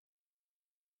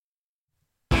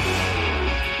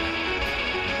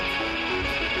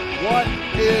What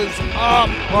is up,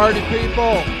 party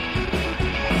people?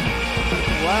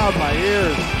 Loud my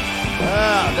ears.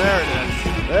 Ah, there it is.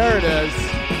 There it is.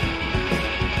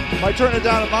 If I turn it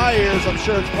down in my ears, I'm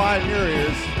sure it's fine in your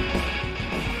ears.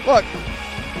 Look,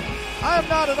 I am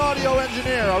not an audio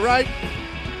engineer, all right?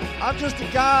 I'm just a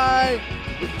guy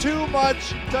with too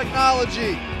much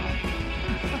technology.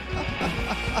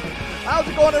 How's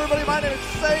it going, everybody? My name is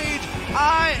Sage.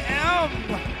 I am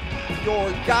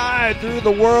your guide through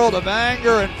the world of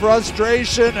anger and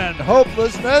frustration and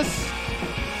hopelessness.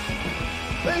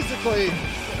 Basically,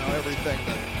 everything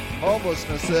that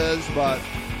homelessness is, but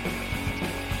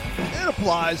it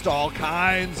applies to all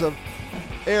kinds of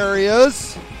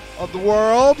areas of the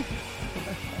world.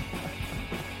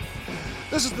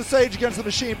 This is the Sage Against the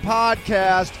Machine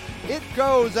podcast. It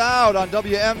goes out on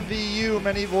WMVU,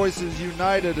 Many Voices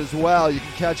United as well. You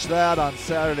can catch that on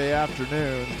Saturday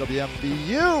afternoons,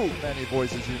 WMVU, Many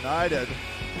Voices United.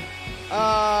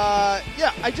 I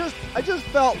just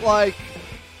felt like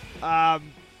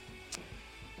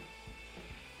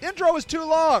intro was too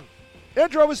long.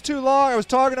 I was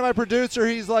talking to my producer.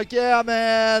 He's like, yeah,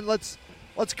 man, let's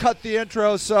cut the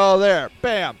intro. So there,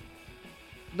 bam.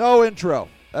 No intro.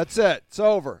 That's it. It's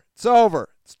over.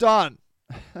 It's done.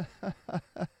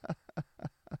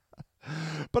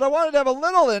 But I wanted to have a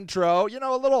little intro, a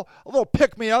little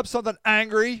pick-me-up, something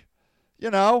angry,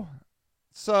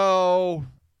 So,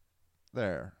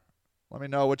 there. Let me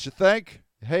know what you think.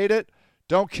 Hate it.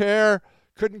 Don't care.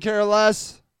 Couldn't care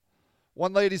less.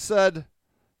 One lady said,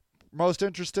 most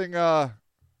interesting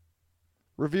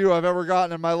review I've ever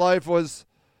gotten in my life was,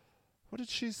 what did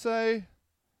she say?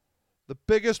 The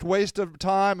biggest waste of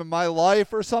time in my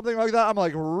life or something like that. I'm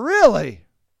like, really?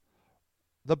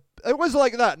 It was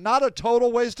like that. Not a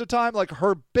total waste of time. Like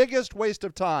her biggest waste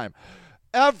of time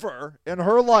ever in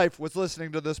her life was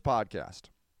listening to this podcast.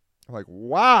 I'm like,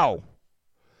 wow.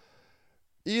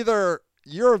 Either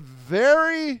you're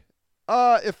very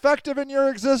effective in your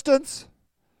existence,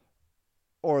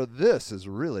 or this is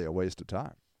really a waste of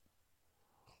time.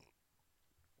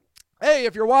 Hey,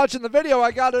 if you're watching the video, I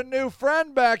got a new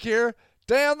friend back here,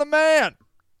 Dan the Man.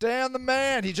 Dan the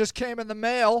Man. He just came in the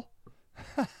mail.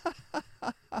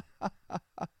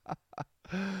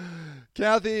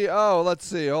 Kathy, let's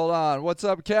see. Hold on. What's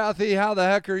up, Kathy? How the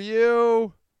heck are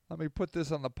you? Let me put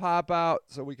this on the pop out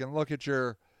so we can look at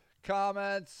your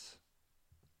comments.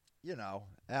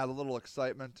 Add a little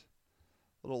excitement,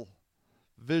 a little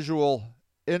visual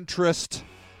interest.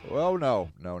 Oh, no.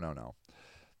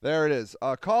 There it is.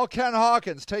 Call Ken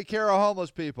Hawkins. Take care of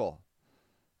homeless people.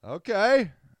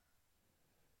 Okay.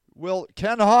 Will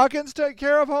Ken Hawkins take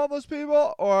care of homeless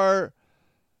people, or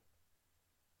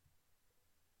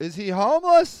is he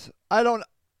homeless? I don't.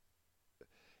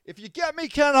 If you get me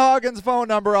Ken Hawkins' phone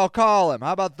number, I'll call him.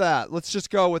 How about that? Let's just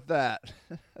go with that.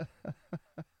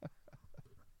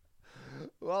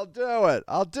 Well,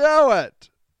 I'll do it.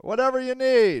 Whatever you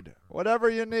need,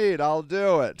 I'll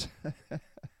do it.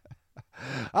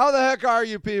 How the heck are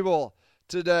you people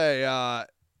today?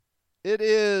 It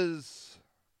is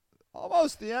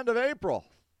almost the end of April.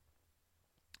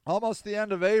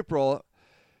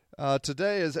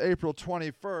 Today is April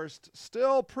 21st.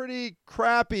 Still pretty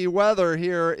crappy weather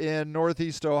here in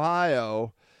Northeast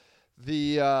Ohio.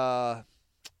 That's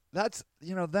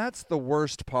the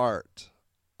worst part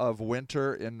of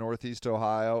winter in Northeast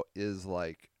Ohio is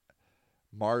like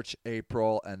March,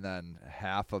 April, and then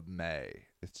half of May.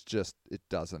 It's just, it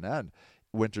doesn't end.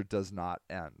 Winter does not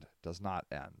end.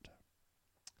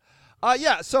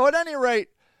 So at any rate,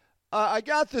 I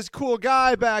got this cool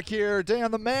guy back here,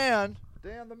 Dan the Man.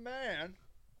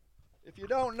 If you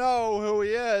don't know who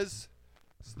he is,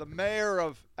 he's the mayor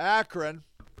of Akron.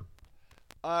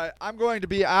 I'm going to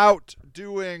be out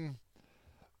doing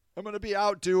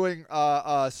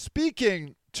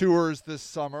speaking tours this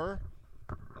summer.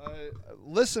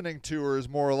 Listening tours,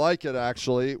 more like it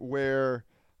actually, where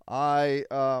I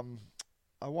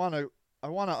want to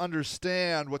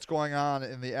understand what's going on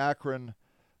in the Akron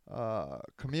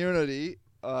community,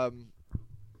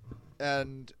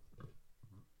 and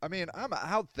I mean I'm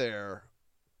out there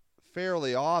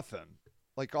fairly often,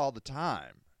 like all the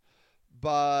time,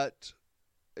 but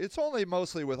it's only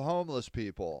mostly with homeless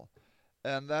people.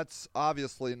 And that's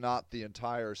obviously not the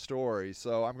entire story.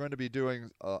 So I'm going to be doing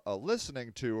a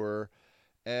listening tour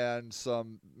and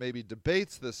some maybe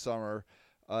debates this summer.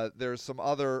 There's some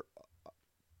other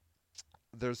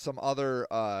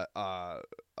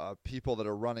people that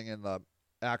are running in the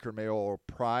Akron mayoral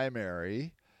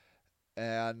primary,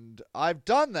 and I've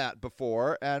done that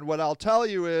before. And what I'll tell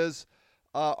you is,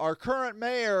 our current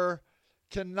mayor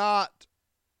cannot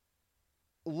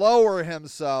lower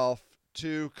himself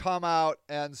to come out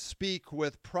and speak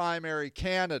with primary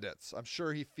candidates. I'm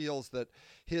sure he feels that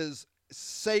his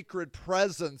sacred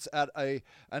presence at an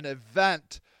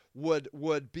event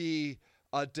would be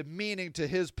demeaning to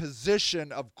his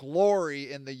position of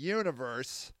glory in the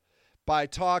universe by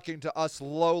talking to us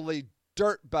lowly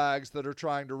dirtbags that are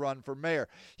trying to run for mayor.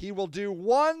 He will do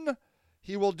one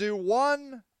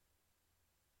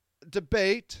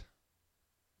debate,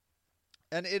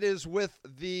 and it is with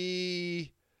the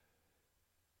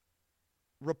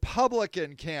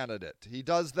Republican candidate. He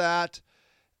does that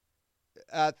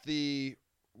at the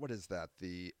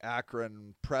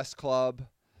Akron Press Club.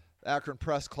 The Akron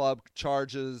Press Club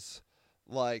charges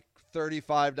like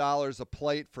 $35 a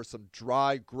plate for some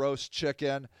dry, gross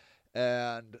chicken.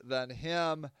 And then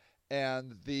him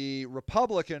and the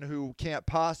Republican who can't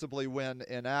possibly win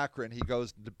in Akron, he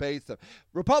goes and debates them.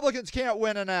 Republicans can't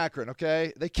win in Akron,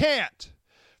 okay? They can't.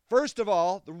 First of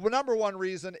all, the number one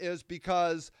reason is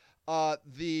because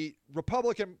the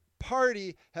Republican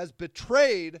Party has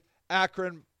betrayed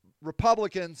Akron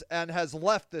Republicans and has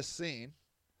left this scene.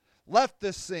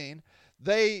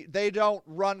 They don't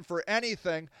run for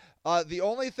anything. The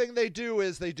only thing they do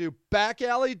is they do back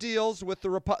alley deals with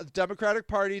the Democratic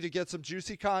Party to get some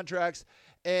juicy contracts,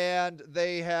 and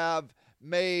they have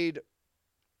made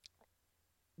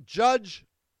judge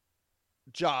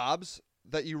jobs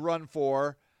that you run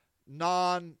for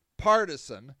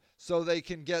nonpartisan so they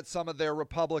can get some of their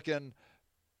Republican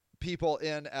people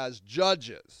in as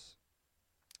judges.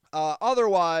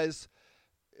 Otherwise,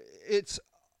 it's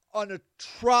an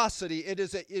atrocity. It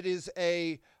is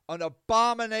an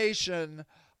abomination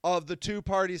of the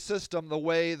two-party system, the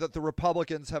way that the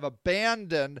Republicans have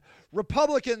abandoned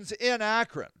Republicans in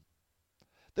Akron.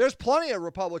 There's plenty of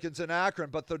Republicans in Akron,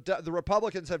 but the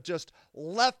Republicans have just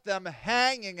left them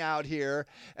hanging out here.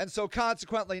 And so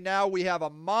consequently now we have a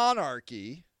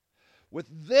monarchy with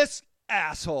this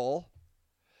asshole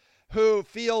who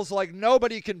feels like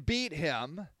nobody can beat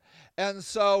him. And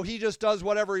so he just does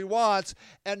whatever he wants,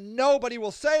 and nobody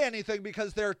will say anything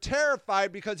because they're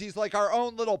terrified, because he's like our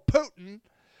own little Putin.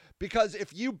 Because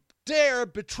if you dare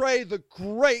betray the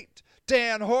great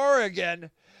Dan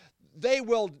Horrigan, they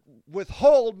will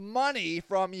withhold money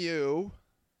from you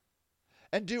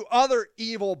and do other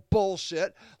evil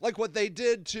bullshit, like what they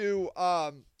did to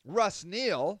Russ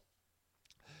Neal.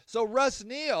 So Russ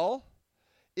Neal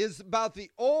is about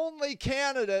the only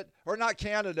candidate, or not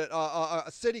candidate, a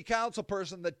city council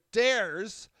person that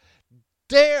dares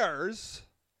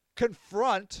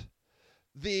confront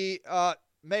the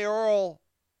mayoral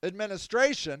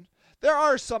administration. There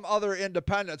are some other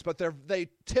independents, but they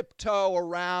tiptoe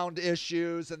around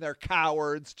issues, and they're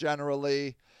cowards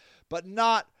generally, but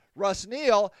not Russ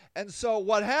Neal. And so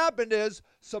what happened is,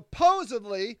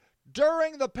 supposedly,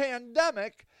 during the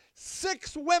pandemic,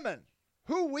 6 women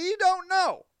who we don't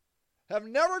know, have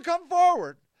never come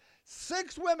forward.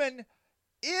 6 women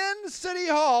in City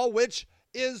Hall, which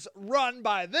is run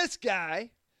by this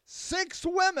guy, 6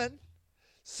 women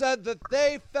said that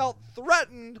they felt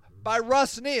threatened by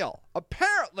Russ Neal,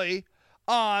 apparently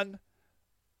on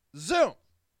Zoom,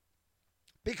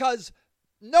 because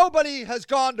nobody has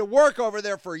gone to work over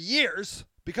there for years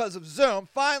because of Zoom.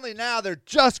 Finally, now they're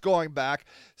just going back.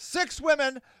 6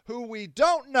 women who we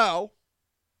don't know,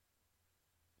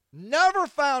 never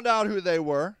found out who they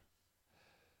were,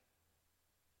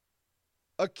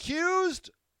 accused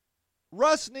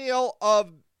Russ Neal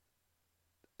of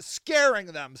scaring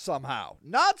them somehow.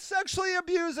 Not sexually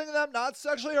abusing them, not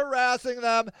sexually harassing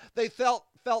them. They felt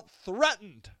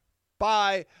threatened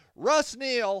by Russ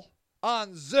Neal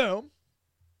on Zoom.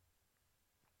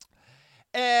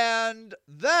 And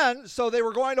then, so they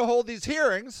were going to hold these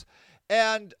hearings,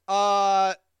 and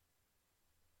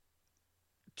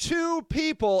 2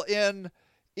 people in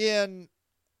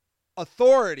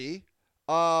authority,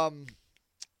 who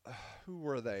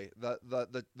were they?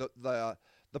 The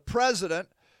president,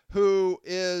 who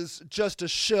is just a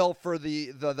shill for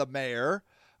the mayor.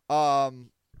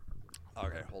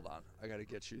 Okay, hold on. I got to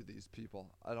get you these people.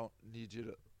 I don't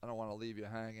want to leave you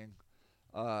hanging.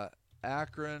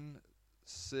 Akron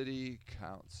City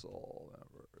Council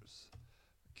members.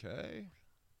 Okay.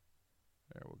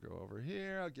 There, we'll go over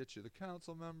here. I'll get you the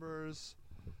council members.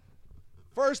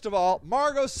 First of all,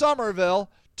 Margot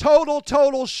Somerville,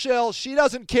 total shill. She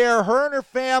doesn't care. Her and her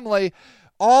family,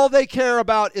 all they care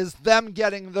about is them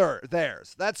getting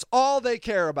theirs. That's all they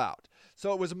care about.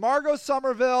 So it was Margot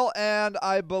Somerville and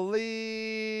I believe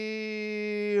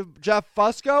Jeff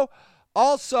Fusco.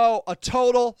 Also a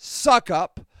total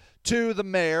suck-up to the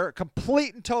mayor.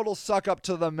 Complete and total suck-up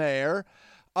to the mayor.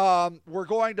 We're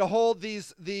going to hold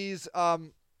these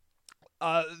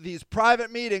these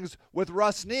private meetings with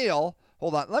Russ Neal.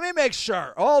 Hold on. Let me make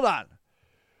sure. Hold on.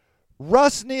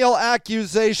 Russ Neal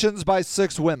accusations by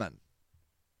 6 women.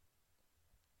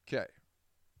 Okay.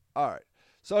 All right.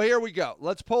 So here we go.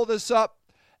 Let's pull this up.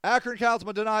 Akron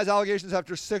councilman denies allegations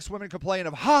after 6 women complain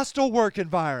of hostile work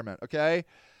environment. Okay.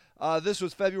 This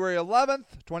was February 11th,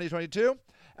 2022.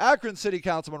 Akron City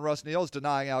Councilman Russ Neal is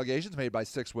denying allegations made by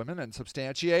 6 women and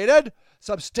substantiated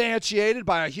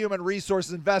by a human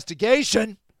resources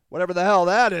investigation, whatever the hell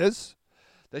that is,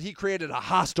 that he created a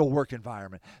hostile work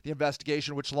environment. The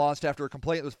investigation, which launched after a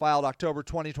complaint was filed October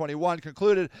 2021,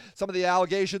 concluded some of the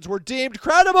allegations were deemed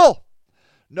credible,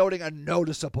 noting a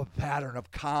noticeable pattern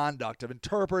of conduct, of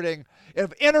interpreting,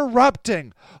 of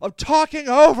interrupting, of talking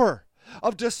over,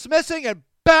 of dismissing and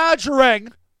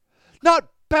badgering, not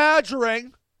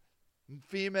badgering,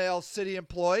 female city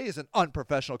employees and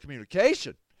unprofessional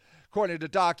communication, according to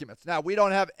documents. Now, we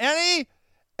don't have any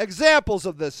examples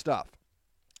of this stuff.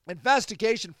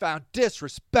 Investigation found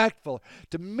disrespectful,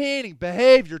 demeaning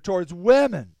behavior towards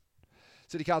women.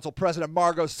 City Council President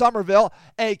Margot Somerville,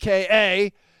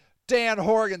 a.k.a. Dan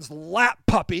Horgan's lap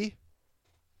puppy,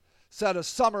 said a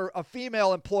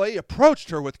female employee approached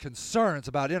her with concerns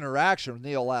about interaction with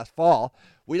Neal last fall.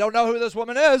 We don't know who this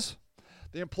woman is.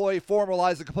 The employee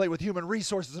formalized the complaint with Human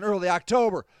Resources in early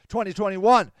October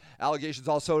 2021. Allegations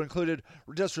also included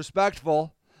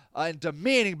disrespectful and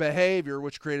demeaning behavior,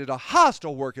 which created a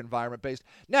hostile work environment based.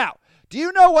 Now, do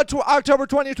you know what October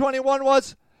 2021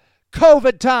 was?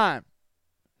 COVID time.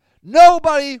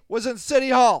 Nobody was in City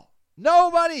Hall.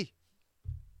 Nobody.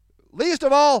 Least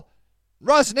of all,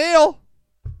 Russ Neal.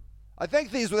 I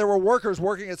think there were workers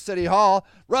working at City Hall.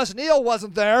 Russ Neal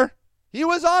wasn't there. He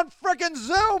was on frickin'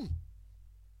 Zoom.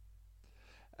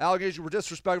 Allegations were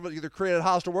disrespectful, either created a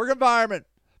hostile work environment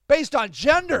based on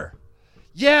gender.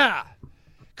 Yeah,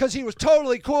 because he was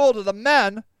totally cool to the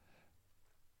men.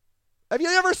 Have you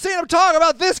ever seen him talk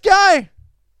about this guy?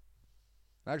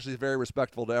 Actually, he's very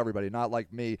respectful to everybody, not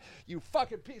like me. You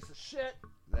fucking piece of shit.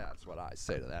 That's what I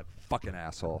say to that fucking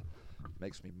asshole.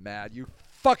 Makes me mad. You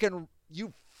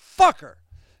fucker.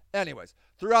 Anyways,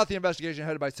 throughout the investigation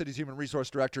headed by City's Human Resource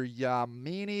Director,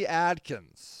 Yamini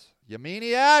Adkins,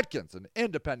 an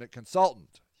independent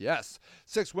consultant. Yes,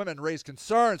 6 women raised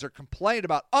concerns or complained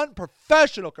about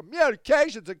unprofessional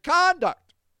communications and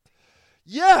conduct.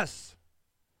 Yes.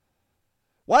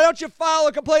 Why don't you file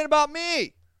a complaint about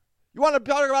me? You want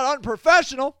to talk about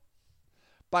unprofessional?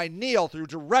 By Neal through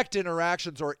direct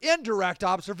interactions or indirect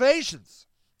observations.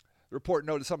 The report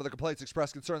noted some of the complaints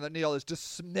expressed concern that Neal is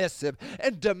dismissive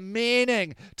and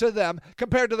demeaning to them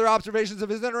compared to their observations of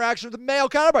his interaction with the male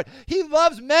counterpart. He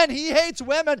loves men. He hates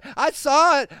women. I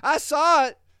saw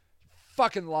it.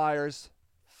 Fucking liars.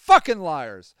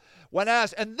 When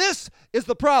asked, and this is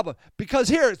the problem, because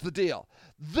here's the deal.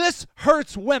 This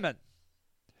hurts women.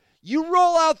 You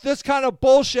roll out this kind of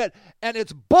bullshit, and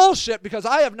it's bullshit because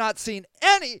I have not seen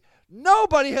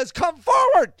nobody has come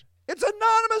forward. It's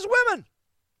anonymous women.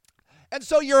 And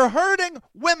so you're hurting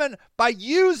women by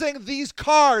using these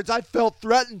cards. I felt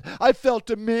threatened. I felt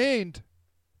demeaned.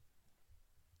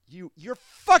 You're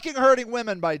fucking hurting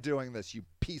women by doing this, you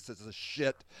pieces of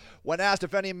shit. When asked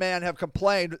if any man have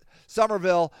complained,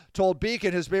 Somerville told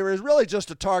Beacon his behavior is really just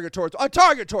a target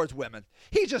towards women.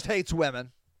 He just hates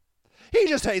women.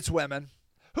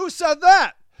 Who said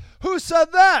that?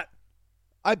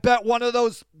 I bet one of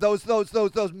those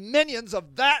minions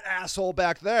of that asshole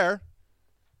back there.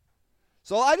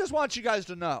 So I just want you guys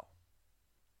to know,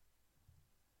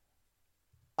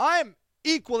 I'm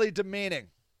equally demeaning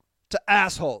to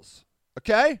assholes,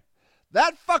 okay?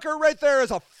 That fucker right there is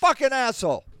a fucking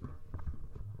asshole.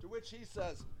 To which he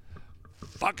says,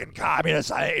 fucking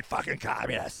communists, I hate fucking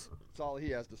communists. That's all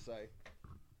he has to say.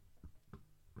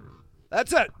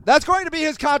 That's it. That's going to be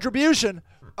his contribution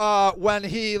when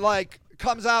he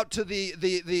comes out to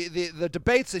the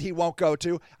debates that he won't go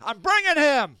to. I'm bringing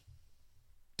him.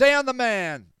 Dan the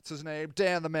Man. It's his name,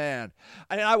 Dan the Man.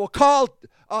 And I will call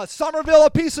Somerville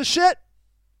a piece of shit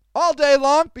all day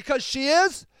long because she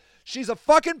is. She's a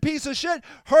fucking piece of shit.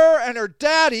 Her and her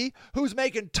daddy, who's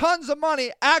making tons of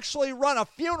money, actually run a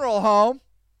funeral home.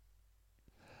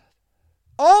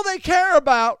 All they care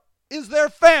about is their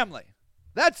family.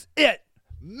 That's it.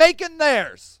 Making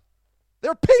theirs.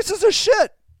 They're pieces of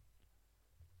shit.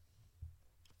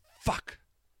 Fuck.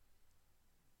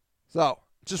 So,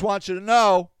 just want you to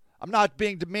know, I'm not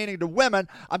being demeaning to women.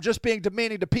 I'm just being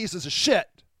demeaning to pieces of shit.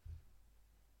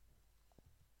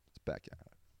 It's back at it.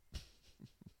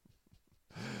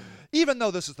 Even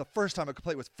though this is the first time a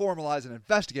complaint was formalized and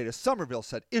investigated, Somerville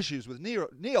said issues with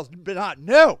Neal's not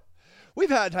new. We've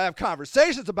had to have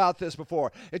conversations about this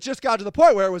before. It just got to the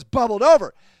point where it was bubbled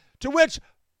over. To which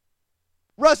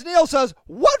Russ Neal says,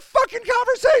 what fucking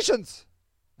conversations?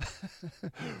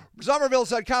 Somerville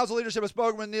said council leadership has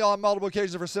spoken with Neal on multiple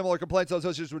occasions for similar complaints. Those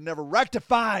issues were never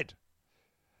rectified.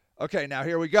 Okay, now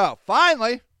here we go.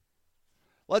 Finally,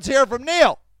 let's hear from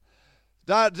Neal.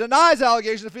 Denies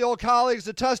allegations of field colleagues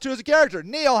attest to his character.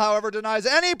 Neal, however, denies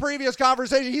any previous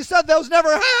conversation. He said those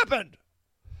never happened.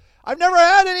 I've never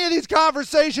had any of these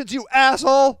conversations, you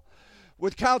asshole,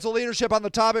 with council leadership on the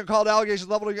topic called allegations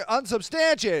leveled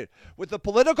unsubstantiated with the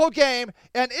political game.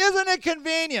 And isn't it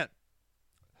convenient?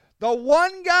 The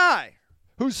one guy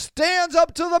who stands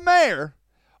up to the mayor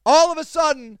all of a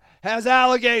sudden has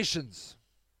allegations.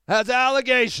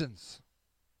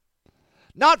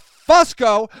 Not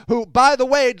Fusco, who, by the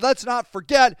way, let's not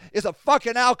forget, is a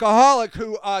fucking alcoholic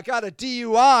who got a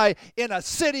DUI in a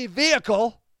city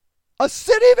vehicle. A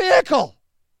city vehicle!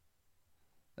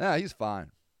 Yeah, he's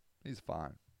fine.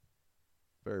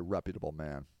 Very reputable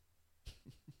man.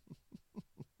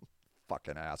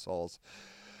 Fucking assholes.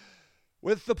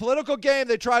 With the political game,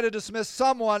 they try to dismiss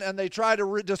someone, and they try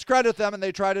to discredit them, and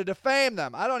they try to defame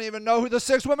them. I don't even know who the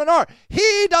 6 women are.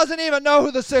 He doesn't even know who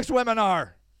the 6 women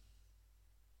are.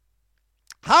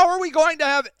 How are we going to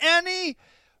have any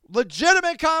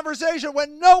legitimate conversation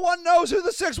when no one knows who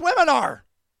the 6 women are?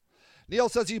 Neal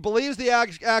says he believes the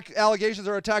allegations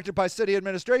are attacked by city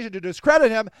administration to discredit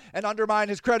him and undermine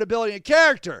his credibility and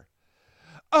character.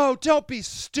 Oh, don't be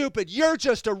stupid. You're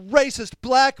just a racist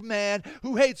black man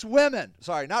who hates women.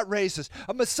 Sorry, not racist.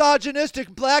 A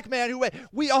misogynistic black man who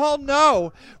we all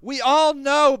know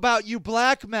about you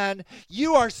black men.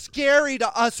 You are scary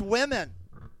to us women.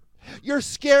 You're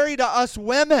scary to us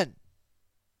women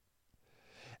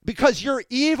because you're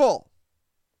evil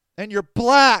and you're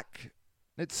black.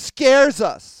 It scares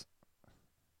us.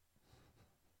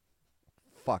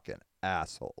 Fucking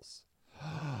assholes.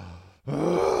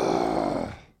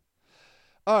 All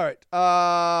right.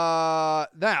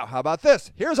 Now, how about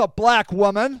this? Here's a black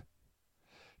woman.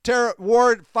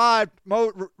 Ward 5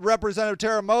 Representative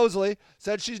Tara Mosley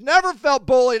said she's never felt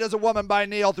bullied as a woman by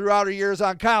Neal throughout her years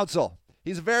on council.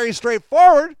 He's very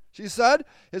straightforward, she said.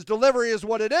 His delivery is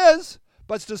what it is.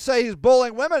 But to say he's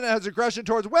bullying women and has aggression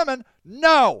towards women,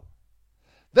 no.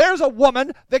 There's a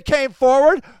woman that came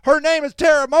forward. Her name is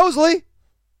Tara Mosley.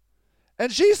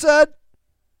 And she said,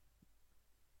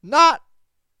 not.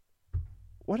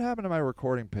 What happened to my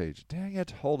recording page? Dang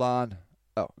it. Hold on.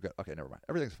 Oh, good. Okay, never mind.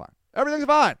 Everything's fine. Everything's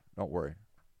fine. Don't worry.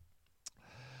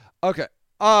 Okay.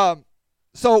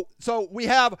 So we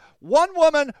have one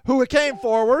woman who came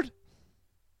forward,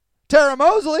 Tara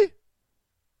Mosley.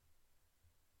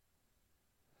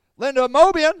 Linda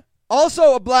Mobian,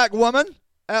 also a black woman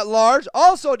at large,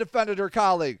 also defended her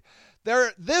colleague.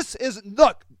 This is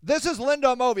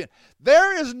Linda Mobian.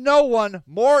 There is no one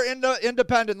more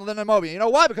independent than Linda Mobian. You know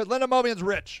why? Because Linda Mobian's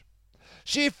rich.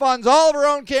 She funds all of her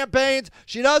own campaigns.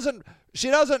 She doesn't,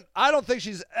 I don't think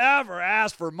she's ever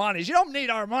asked for money. She don't need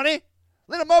our money.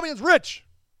 Linda Mobian's rich.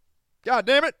 God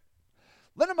damn it.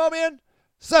 Linda Mobian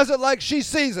says it like she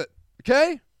sees it.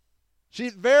 Okay?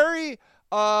 She's very,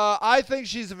 I think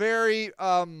she's very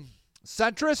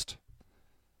centrist.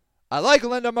 I like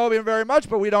Linda Mobian very much,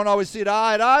 but we don't always see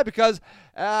eye to eye because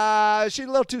she's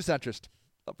a little too centrist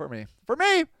for me.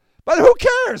 But who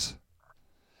cares?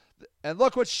 And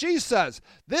look what she says.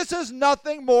 This is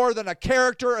nothing more than a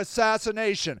character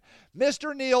assassination.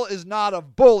 Mr. Neal is not a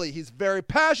bully. He's very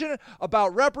passionate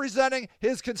about representing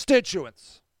his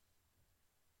constituents.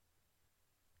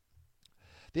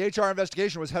 The HR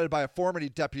investigation was headed by a former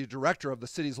deputy director of the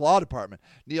city's law department.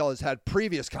 Neal has had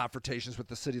previous confrontations with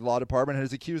the city law department and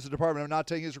has accused the department of not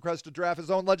taking his request to draft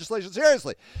his own legislation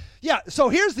seriously. Yeah, so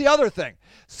here's the other thing.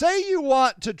 Say you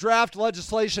want to draft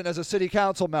legislation as a city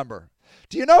council member.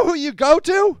 Do you know who you go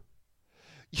to?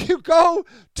 You go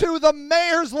to the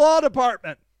mayor's law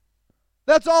department.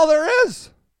 That's all there is.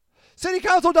 City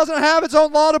council doesn't have its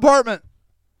own law department.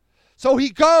 So he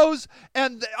goes,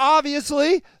 and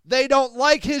obviously they don't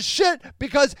like his shit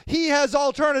because he has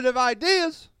alternative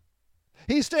ideas.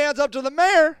 He stands up to the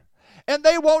mayor, and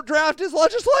they won't draft his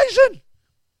legislation.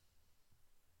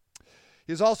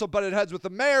 He's also butted heads with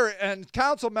the mayor and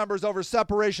council members over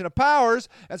separation of powers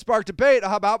and sparked debate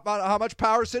about how much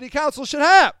power city council should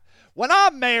have. When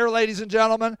I'm mayor, ladies and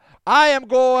gentlemen, I am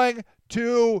going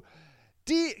to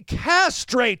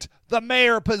castrate the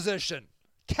mayor position.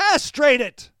 Castrate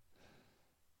it.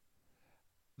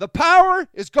 The power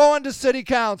is going to city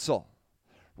council.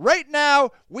 Right now,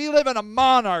 we live in a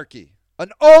monarchy,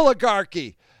 an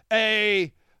oligarchy,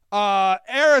 a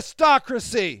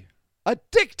aristocracy, a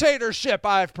dictatorship,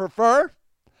 I prefer.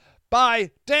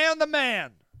 by Dan the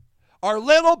Man, our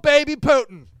little baby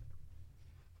Putin.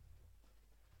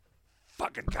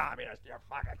 Fucking communists. You're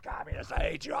fucking communists. I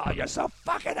hate you all. You're so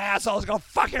fucking assholes. Go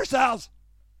fuck yourselves.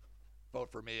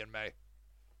 Vote for me in May.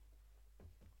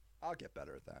 I'll get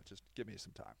better at that. Just give me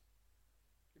some time.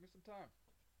 Give me some time.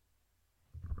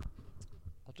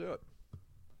 I'll do it.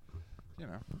 You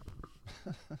know.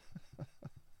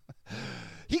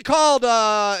 He called,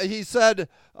 he said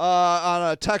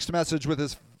on a text message with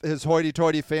his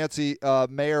hoity-toity fancy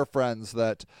mayor friends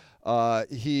that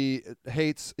he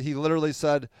hates, he literally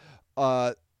said,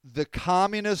 the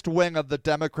communist wing of the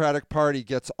Democratic Party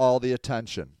gets all the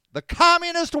attention. The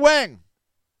communist wing!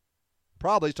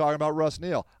 Probably he's talking about Russ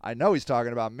Neal. I know he's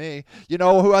talking about me. You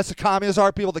know who us the communists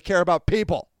are? People that care about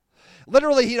people.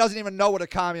 Literally, he doesn't even know what a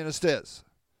communist is.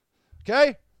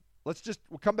 Okay? We'll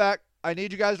come back. I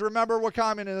need you guys to remember what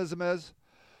communism is.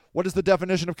 What is the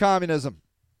definition of communism?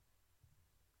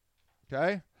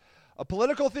 Okay? A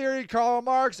political theory, Karl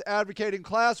Marx, advocating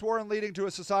class war and leading to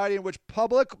a society in which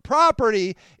public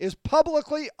property is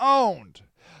publicly owned.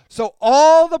 So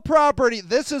all the property,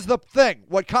 this is the thing,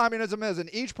 what communism is,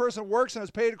 and each person works and is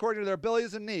paid according to their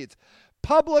abilities and needs.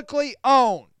 Publicly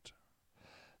owned.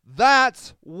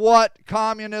 That's what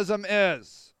communism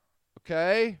is.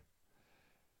 Okay?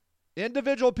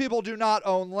 Individual people do not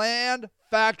own land,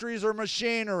 factories, or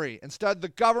machinery. Instead, the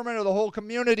government or the whole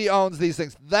community owns these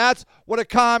things. That's what a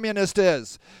communist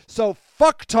is. So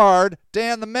fucktard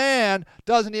Dan the Man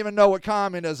doesn't even know what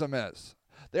communism is.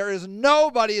 There is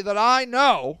nobody that I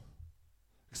know,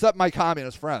 except my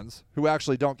communist friends, who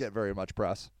actually don't get very much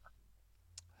press,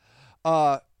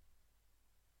 that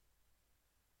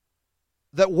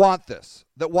want this,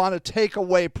 that want to take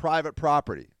away private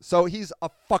property. So he's a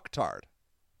fucktard.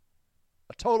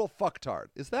 A total fucktard.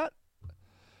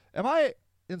 Am I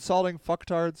insulting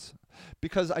fucktards?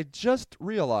 Because I just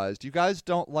realized you guys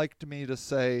don't like me to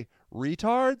say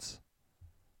retards.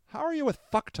 How are you with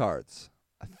fucktards?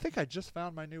 I think I just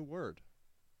found my new word.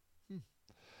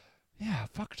 Yeah,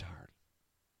 fucktard.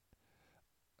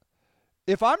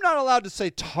 If I'm not allowed to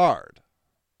say tard,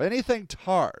 anything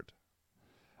tard,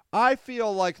 I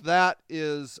feel like that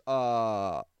is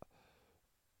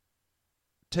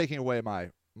taking away my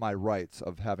rights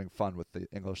of having fun with the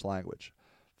English language.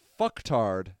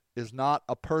 Fucktard is not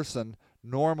a person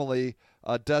normally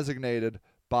designated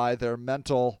by their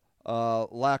mental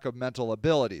lack of mental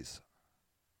abilities.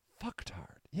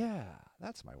 Fucktard. Yeah,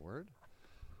 that's my word.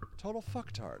 Total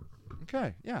fucktard.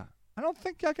 Okay, yeah. I don't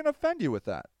think I can offend you with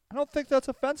that. I don't think that's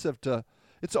offensive to...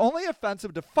 It's only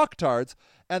offensive to fucktards,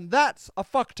 and that's a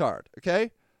fucktard,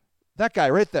 okay? That guy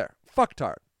right there,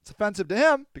 fucktard. It's offensive to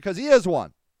him because he is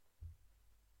one.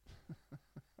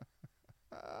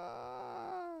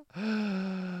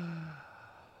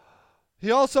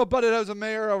 He also butted as a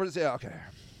mayor over his... Yeah, okay.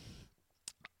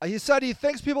 He said he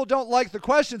thinks people don't like the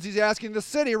questions he's asking the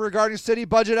city regarding city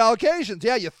budget allocations.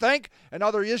 Yeah, you think? And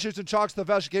other issues, and chalks the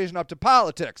investigation up to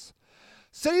politics.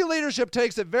 City leadership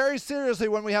takes it very seriously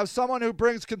when we have someone who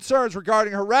brings concerns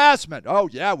regarding harassment. Oh,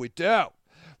 yeah, we do.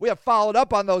 We have followed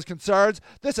up on those concerns.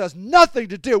 This has nothing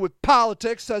to do with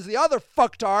politics, says the other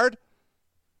fucktard,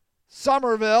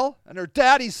 Somerville, and her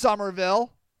daddy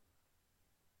Somerville.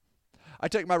 I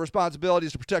take my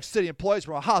responsibilities to protect city employees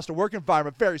from a hostile work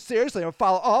environment very seriously and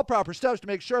follow all proper steps to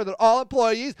make sure that all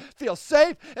employees feel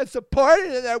safe and supported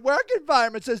in their work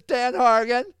environment, says Dan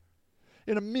Horgan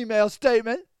in an email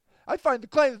statement. I find the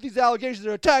claim that these allegations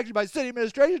are attacked by city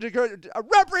administration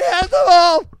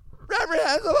reprehensible.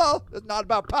 Reprehensible. It's not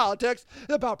about politics.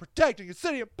 It's about protecting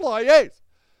city employees.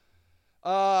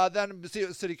 Then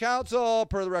city council,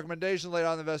 per the recommendations laid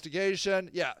on the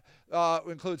investigation,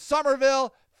 includes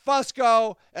Somerville,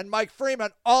 Fusco, and Mike Freeman,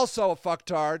 also a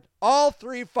fucktard. All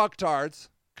three fucktards,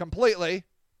 completely.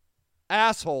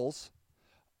 Assholes.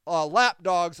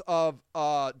 Lapdogs of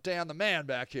Dan the Man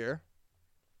back here.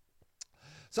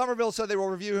 Somerville said they will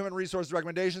review human resources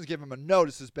recommendations, give him a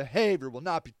notice. His behavior will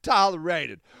not be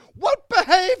tolerated. What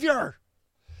behavior?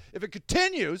 If it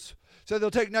continues, so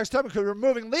they'll take next step, including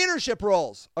removing leadership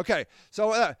roles. Okay,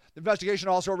 so the investigation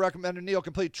also recommended Neal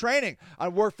complete training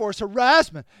on workforce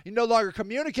harassment. He no longer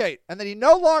communicate, and then he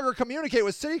no longer communicate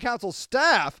with city council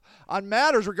staff on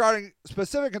matters regarding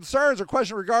specific concerns or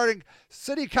questions regarding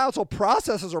city council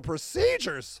processes or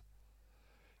procedures.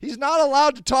 He's not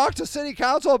allowed to talk to city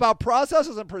council about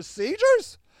processes and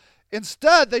procedures?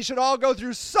 Instead, they should all go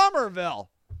through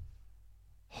Somerville.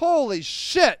 Holy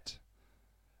shit.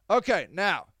 Okay,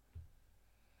 now.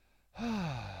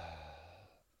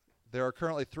 There are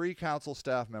currently 3 council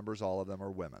staff members. All of them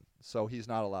are women. So he's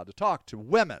not allowed to talk to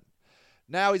women.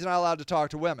 Now he's not allowed to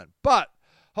talk to women. But,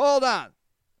 hold on.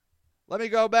 Let me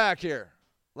go back here.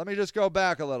 Let me just go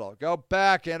back a little. Go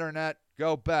back, internet.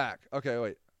 Go back. Okay,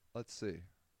 wait. Let's see.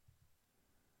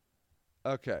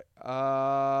 Okay.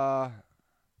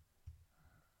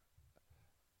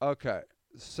 Okay.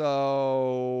 So,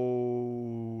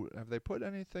 have they put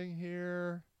anything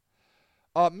here?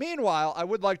 Meanwhile, I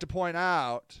would like to point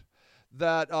out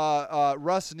that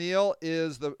Russ Neal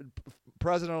is the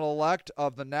president-elect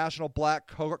of the National Black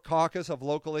Caucus of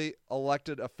locally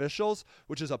elected officials,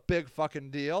 which is a big fucking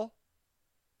deal.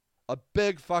 A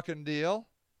big fucking deal.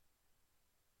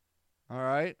 All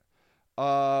right.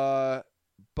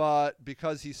 But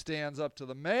because he stands up to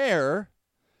the mayor,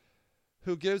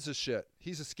 who gives a shit?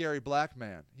 He's a scary black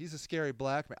man. He's a scary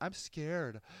black man. I'm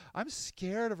scared. I'm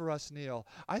scared of Russ Neal.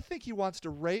 I think he wants to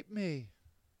rape me.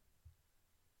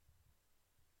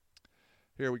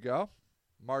 Here we go.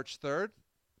 March 3rd.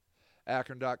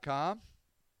 Akron.com.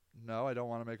 No, I don't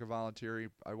want to make a volunteer.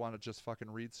 I want to just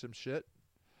fucking read some shit.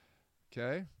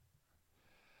 Okay.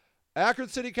 Akron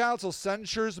City Council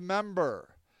censures member.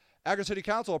 Akron City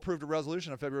Council approved a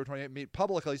resolution on February 28th, meet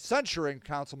publicly censuring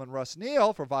Councilman Russ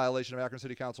Neal for violation of Akron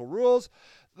City Council rules.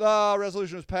 The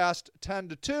resolution was passed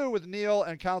 10-2 with Neal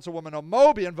and Councilwoman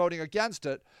Omobian voting against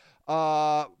it.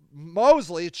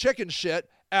 Mosley, chicken shit,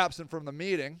 absent from the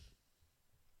meeting.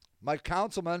 Mike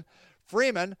Councilman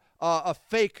Freeman, a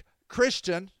fake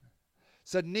Christian,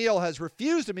 said Neal has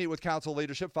refused to meet with council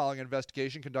leadership following an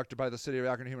investigation conducted by the City of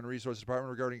Akron Human Resources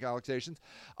Department regarding allegations.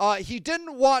 He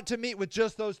didn't want to meet with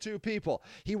just those two people.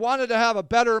 He wanted to have a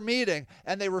better meeting,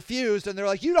 and they refused, and they're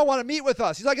like, you don't want to meet with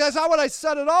us. He's like, that's not what I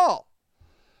said at all.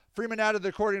 Freeman added that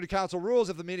according to council rules,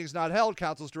 if the meeting is not held,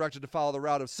 council is directed to follow the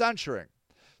route of censuring.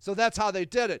 So that's how they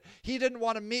did it. He didn't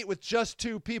want to meet with just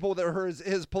two people that were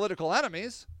his political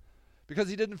enemies, because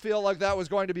he didn't feel like that was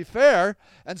going to be fair.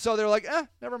 And so they're like,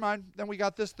 never mind. Then we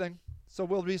got this thing. So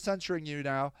we'll be censoring you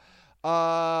now.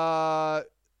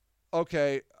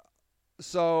 Okay.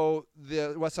 So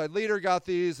the West Side Leader got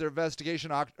these. Their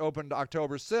investigation opened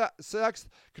October 6th,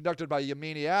 conducted by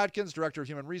Yamini Adkins, Director of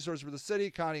Human Resources for the city.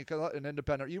 Connie, an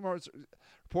independent human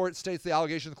report states the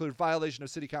allegations include violation of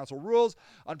city council rules,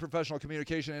 unprofessional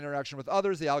communication and interaction with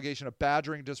others, the allegation of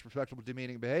badgering, disrespectful,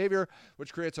 demeaning behavior,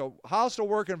 which creates a hostile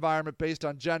work environment based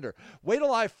on gender. Wait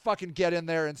till I fucking get in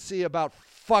there and see about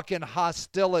fucking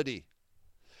hostility.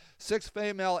 6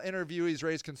 female interviewees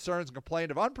raised concerns and complained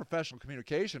of unprofessional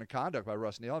communication and conduct by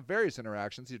Russ Neal in various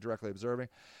interactions he's directly observing.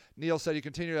 Neal said he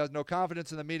continued to have no confidence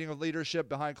in the meeting of leadership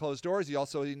behind closed doors. He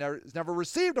never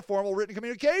received a formal written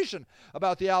communication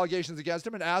about the allegations against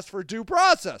him and asked for due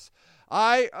process.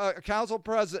 I, council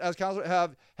president, as council,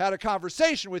 have had a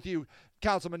conversation with you,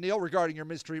 Councilman Neal, regarding your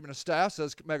mistreatment of staff,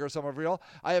 says Megara Somerville.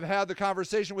 I have had the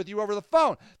conversation with you over the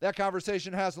phone. That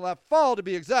conversation hasn't left fall, to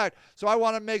be exact, so I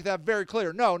want to make that very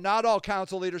clear. No, not all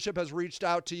council leadership has reached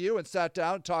out to you and sat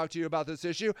down and talked to you about this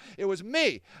issue. It was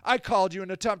me. I called you in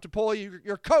an attempt to pull your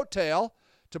coattail,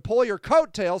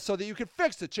 so that you could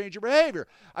fix it, change your behavior.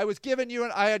 Was giving you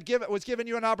an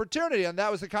opportunity, and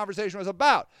that was the conversation was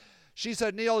about. She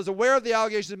said Neal is aware of the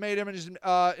allegations made him,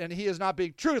 and he is not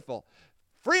being truthful.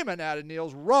 Freeman added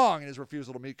Neal's wrong in his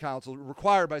refusal to meet council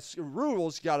required by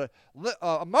rules.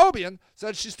 Mobian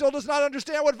said she still does not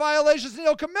understand what violations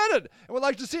Neal committed and would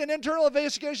like to see an internal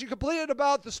investigation completed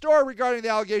about the story regarding the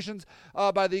allegations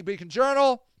by the Beacon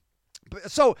Journal.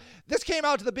 So this came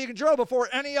out to the Beacon Journal before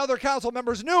any other council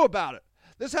members knew about it.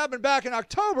 This happened back in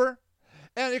October,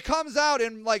 and it comes out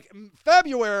in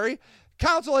February.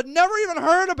 Council had never even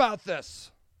heard about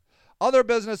this. Other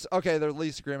business, okay, their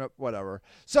lease agreement, whatever.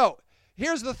 So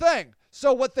here's the thing.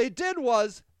 So what they did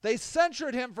was they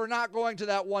censured him for not going to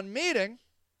that one meeting.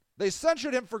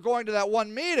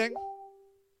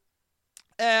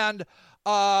 And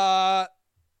then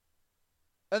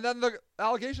the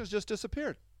allegations just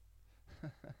disappeared.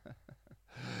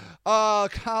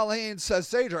 Colleen says,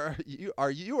 Sage, you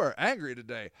are angry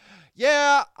today.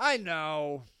 Yeah, I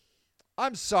know.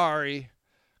 I'm sorry.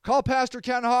 Call Pastor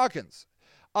Ken Hawkins.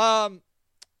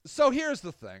 So here's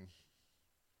the thing.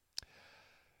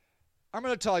 I'm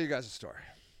going to tell you guys a story.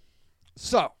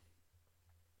 So,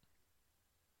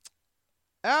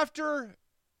 after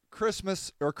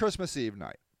Christmas Eve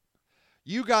night,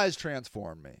 you guys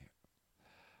transformed me.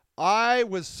 I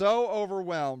was so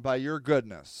overwhelmed by your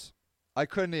goodness, I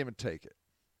couldn't even take it.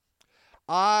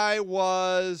 I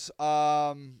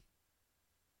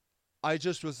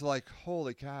just was like,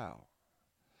 holy cow.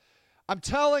 I'm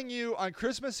telling you, on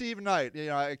Christmas Eve night,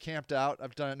 I camped out.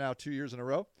 I've done it now 2 years in a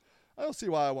row. I don't see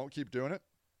why I won't keep doing it.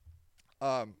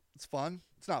 It's fun.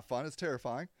 It's not fun. It's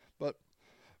terrifying, but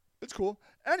it's cool.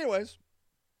 Anyways,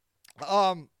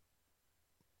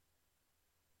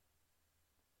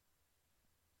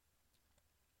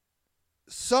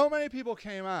 so many people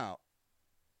came out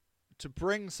to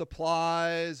bring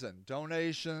supplies and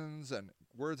donations and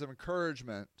words of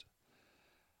encouragement.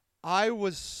 I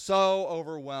was so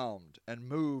overwhelmed and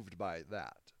moved by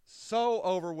that. So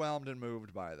overwhelmed and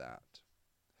moved by that.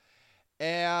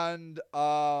 And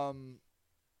I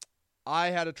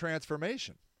had a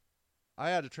transformation.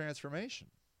 And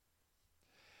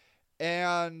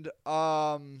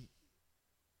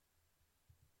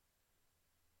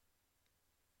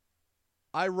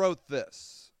I wrote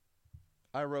this.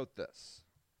 I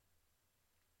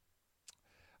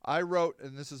wrote,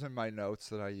 and this is in my notes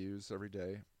that I use every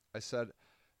day. I said,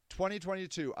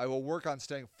 2022, I will work on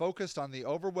staying focused on the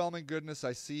overwhelming goodness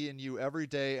I see in you every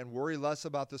day and worry less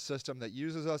about the system that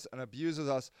uses us and abuses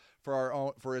us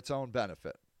for its own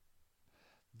benefit.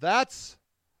 That's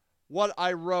what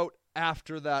I wrote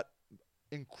after that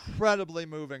incredibly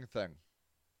moving thing.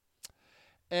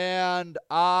 And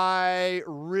I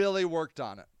really worked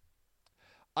on it.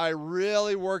 I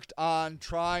really worked on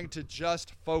trying to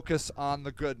just focus on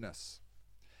the goodness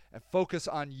and focus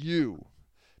on you,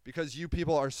 because you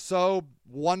people are so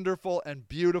wonderful and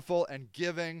beautiful and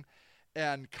giving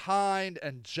and kind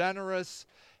and generous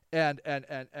and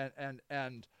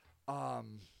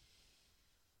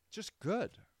just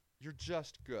good. You're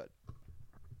just good.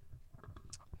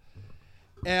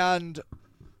 And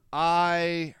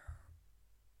I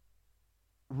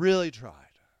really tried.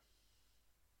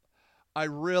 I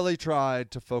really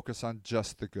tried to focus on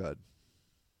just the good.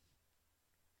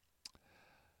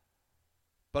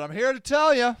 But I'm here to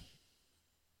tell you,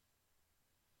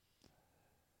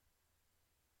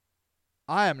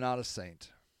 I am not a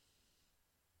saint.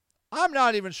 I'm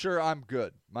not even sure I'm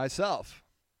good myself.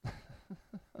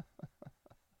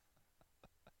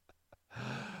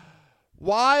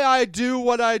 Why I do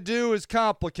what I do is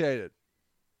complicated.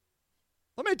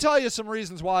 Let me tell you some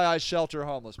reasons why I shelter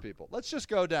homeless people. Let's just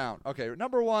go down. Okay,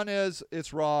 number one is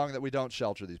it's wrong that we don't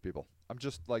shelter these people. I'm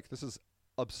just like, this is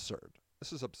absurd.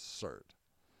 This is absurd.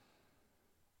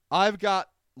 I've got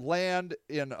land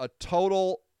in a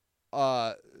total,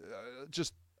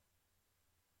 just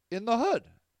in the hood,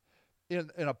 in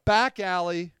a back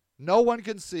alley, no one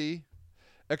can see,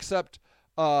 except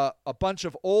a bunch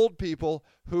of old people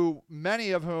who,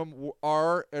 many of whom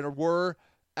are and were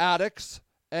addicts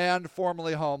and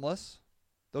formerly homeless.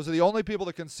 Those are the only people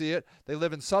that can see it. They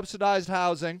live in subsidized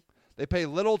housing. They pay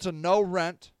little to no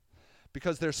rent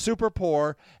because they're super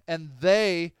poor, and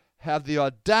they have the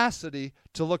audacity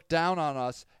to look down on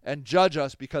us and judge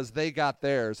us because they got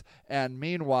theirs. And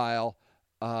meanwhile,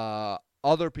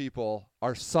 other people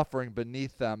are suffering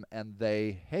beneath them and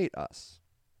they hate us.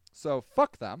 So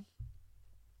fuck them.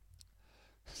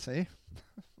 See?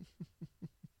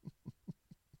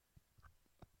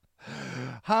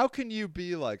 How can you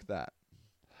be like that?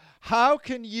 How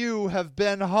can you have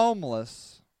been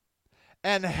homeless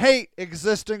and hate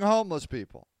existing homeless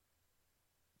people?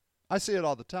 I see it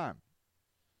all the time.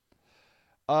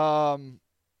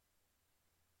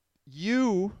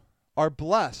 You are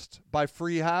blessed by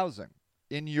free housing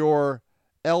in your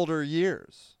elder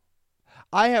years.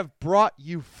 I have brought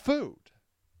you food.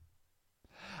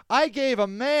 I gave a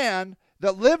man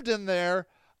that lived in there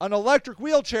an electric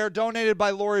wheelchair donated by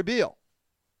Lori Beale.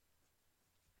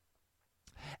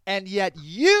 And yet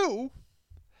you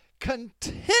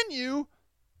continue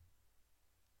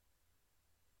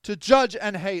to judge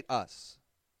and hate us.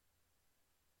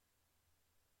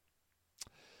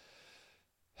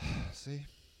 See?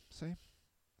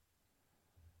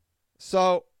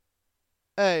 So,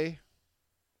 I'm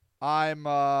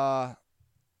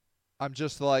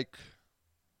just like,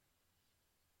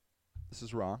 this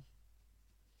is wrong.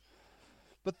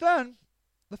 But then,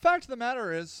 the fact of the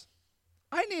matter is,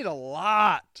 I need a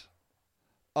lot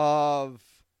of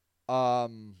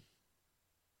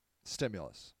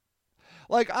stimulus.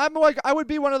 I would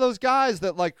be one of those guys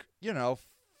that,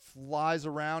 flies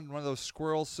around in one of those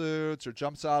squirrel suits or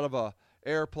jumps out of a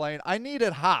airplane. I need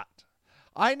it hot.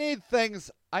 I need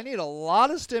a lot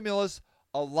of stimulus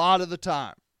a lot of the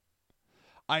time.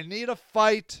 I need a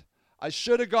fight. I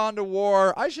should have gone to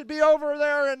war. I should be over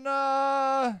there in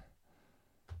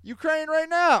Ukraine right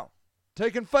now,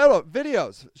 taking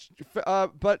videos.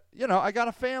 But I got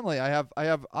a family. I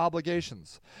have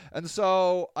obligations, and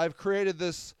so I've created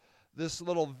this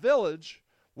little village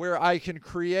where I can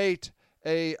create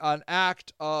an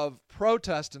act of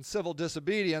protest and civil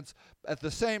disobedience at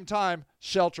the same time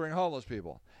sheltering homeless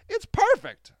people. It's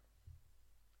perfect.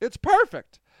 It's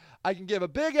perfect. I can give a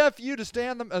big F you to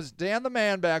Dan the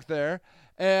man back there,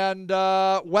 and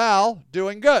while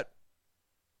doing good.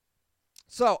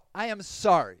 So I am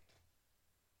sorry.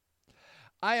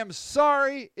 I am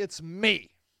sorry it's me.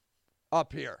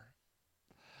 up here.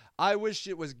 I wish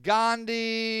it was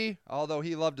Gandhi, although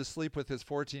he loved to sleep with his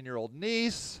 14-year-old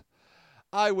niece.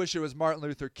 I wish it was Martin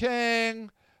Luther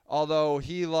King, although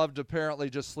he loved to apparently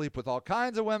just sleep with all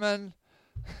kinds of women.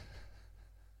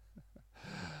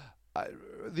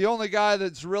 The only guy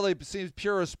that's really seems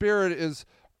pure of spirit is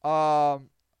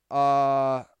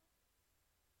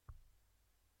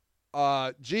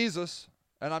Jesus.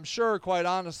 And I'm sure, quite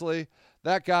honestly,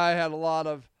 that guy had a lot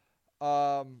of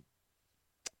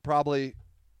probably,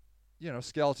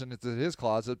 skeleton in his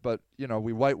closet, but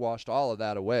we whitewashed all of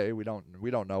that away. We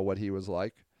don't know what he was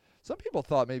like. Some people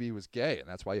thought maybe he was gay, and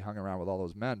that's why he hung around with all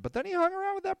those men. But then he hung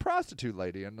around with that prostitute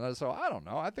lady, and so I don't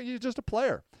know. I think he's just a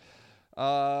player.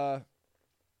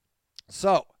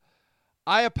 So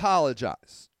I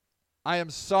apologize. I am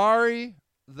sorry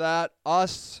that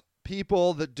us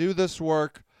people that do this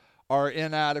work are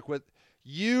inadequate.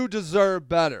 You deserve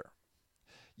better.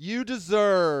 You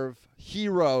deserve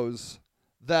heroes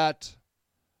that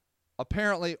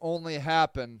apparently only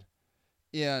happen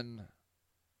in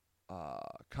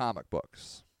comic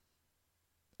books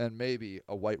and maybe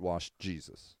a whitewashed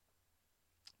Jesus,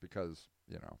 because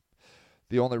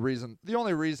the only reason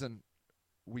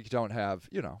we don't have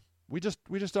we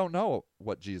just don't know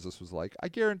what Jesus was like. I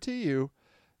guarantee you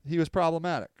he was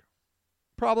problematic,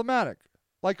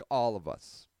 like all of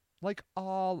us.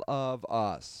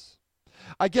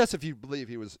 I guess if you believe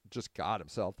he was just God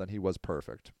himself, then he was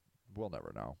perfect. We'll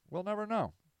never know. I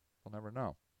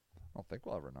don't think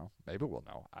we'll ever know. Maybe we'll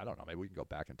know. I don't know. Maybe we can go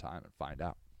back in time and find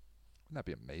out. Wouldn't that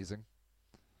be amazing?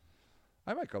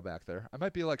 I might go back there. I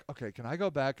might be like, okay, can I go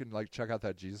back and check out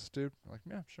that Jesus dude? I'm like,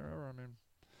 yeah, sure. I mean,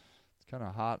 it's kind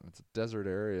of hot and it's a desert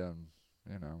area, and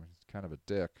he's kind of a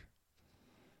dick.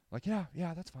 Like, yeah,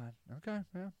 that's fine. Okay,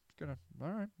 yeah, all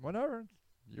right, whatever.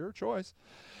 Your choice.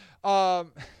 I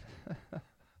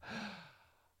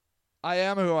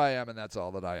am who I am, and that's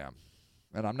all that I am.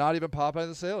 And I'm not even Popeye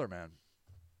the Sailor Man.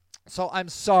 So I'm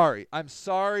sorry. I'm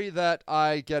sorry that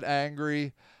I get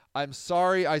angry. I'm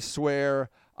sorry I swear.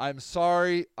 I'm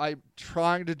sorry. I'm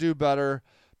trying to do better.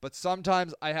 But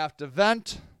sometimes I have to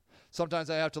vent. Sometimes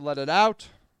I have to let it out.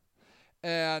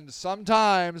 And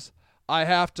sometimes I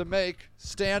have to make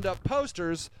stand-up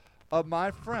posters of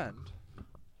my friend,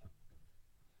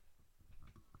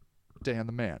 Dan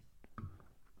the Man.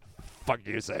 Fuck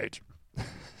you, Sage.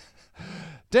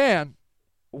 Dan,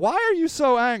 why are you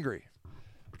so angry?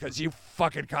 Because you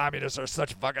fucking communists are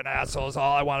such fucking assholes.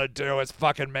 All I want to do is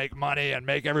fucking make money and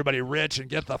make everybody rich and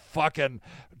get the fucking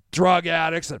drug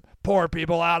addicts and poor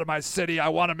people out of my city. I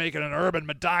want to make it an urban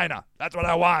Medina. That's what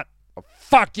I want. Well,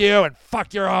 fuck you and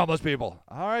fuck your homeless people.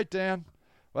 All right, Dan.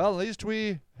 Well, at least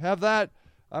we have that.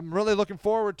 I'm really looking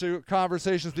forward to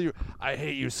conversations with you. I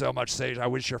hate you so much, Sage. I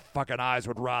wish your fucking eyes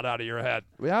would rot out of your head.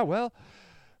 Yeah, well,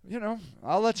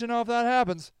 I'll let you know if that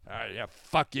happens. All right, yeah,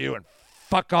 fuck you and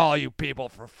fuck all you people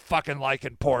for fucking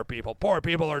liking poor people. Poor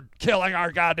people are killing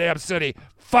our goddamn city.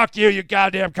 Fuck you, you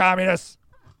goddamn communists.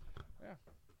 Yeah.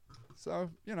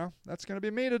 So, that's going to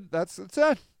be me. That's it.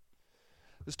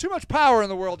 There's too much power in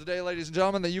the world today, ladies and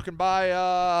gentlemen, that you can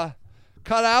buy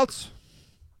cutouts.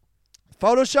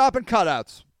 Photoshop and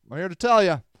cutouts. I'm here to tell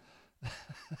you.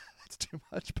 It's too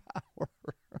much power.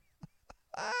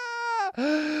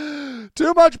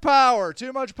 Too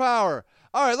much power.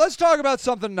 All right, let's talk about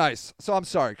something nice. So I'm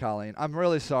sorry, Colleen. I'm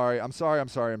really sorry. I'm sorry.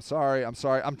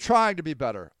 I'm trying to be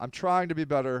better.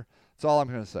 That's all I'm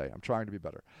going to say. I'm trying to be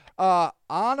better.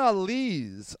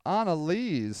 Annalise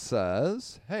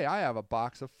says, hey, I have a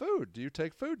box of food. Do you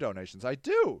take food donations? I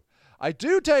do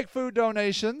take food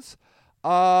donations.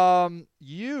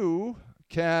 You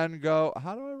can go,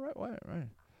 how do I write? Wait.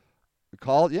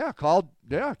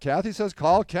 Kathy says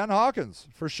call Ken Hawkins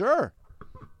for sure.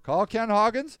 Call Ken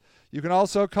Hawkins. You can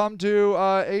also come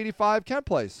to 85 Kent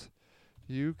Place.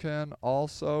 You can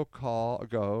also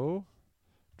go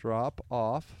drop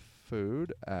off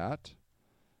food at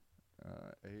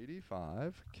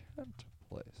 85 Kent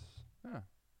Place. Yeah,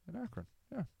 in Akron.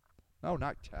 Yeah. No,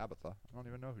 not Tabitha. I don't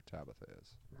even know who Tabitha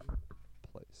is.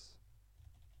 Place.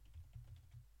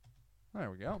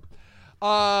 There we go.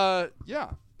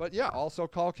 Yeah. But yeah, also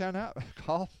call Ken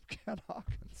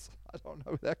Hawkins. I don't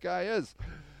know who that guy is.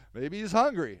 Maybe he's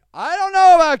hungry. I don't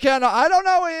know about Ken. I don't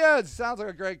know who he is. Sounds like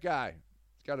a great guy.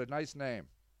 He's got a nice name.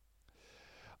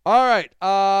 All right.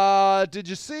 Did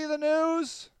you see the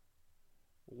news?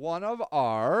 One of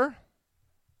our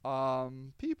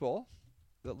people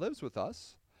that lives with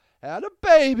us had a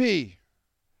baby.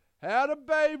 Yeah, had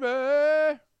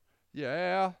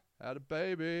a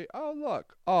baby. Oh,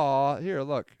 look. Oh, here,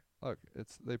 look. Look,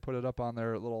 they put it up on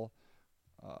their little,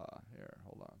 here,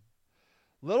 hold on.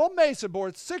 Little Mason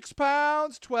board, 6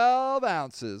 pounds, 12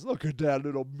 ounces. Look at that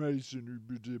little Mason.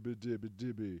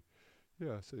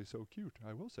 Yeah, say so cute.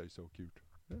 I will say so cute.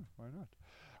 Yeah, why not?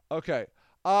 Okay.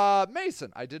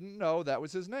 Mason. I didn't know that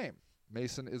was his name.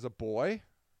 Mason is a boy.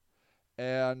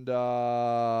 And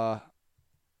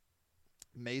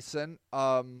Mason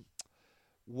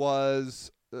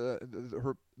was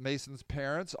Mason's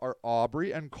parents are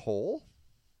Aubrey and Cole.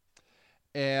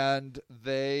 And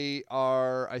they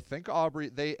are, I think Aubrey,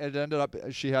 it ended up,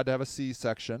 she had to have a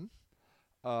C-section,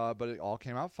 but it all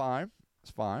came out fine.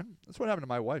 It's fine. That's what happened to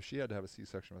my wife. She had to have a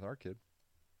C-section with our kid.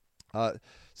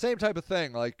 Same type of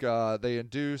thing, like they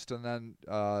induced and then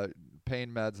pain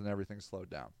meds and everything slowed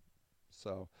down.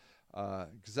 So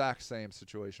exact same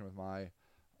situation with my,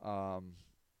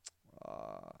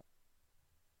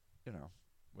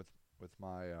 with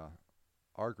my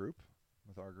our group.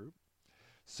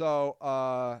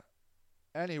 So,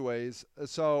 anyways,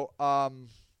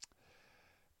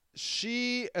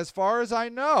 she, as far as I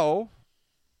know,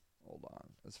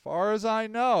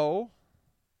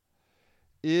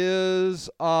 is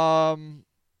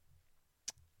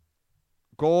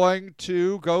going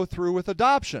to go through with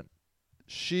adoption.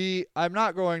 I'm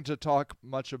not going to talk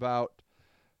much about,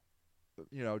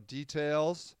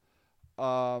 details.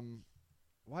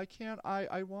 Why can't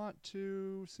I want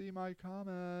to see my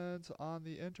comments on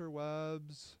the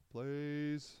interwebs,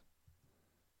 please.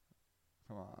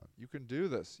 Come on. You can do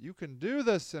this. You can do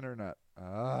this, Internet.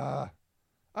 Oh,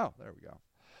 there we go.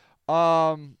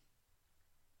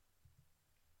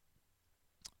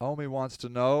 Omi wants to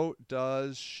know,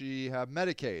 does she have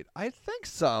Medicaid? I think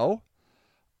so.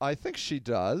 I think she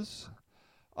does.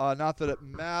 Not that it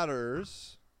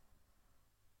matters.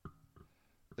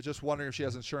 Just wondering if she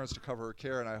has insurance to cover her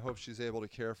care, and I hope she's able to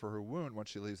care for her wound when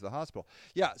she leaves the hospital.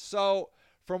 Yeah, so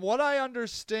from what I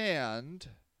understand,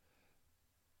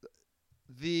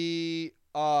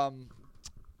 I'll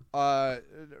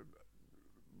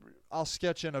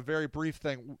sketch in a very brief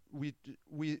thing.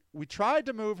 We tried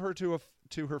to move her to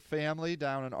her family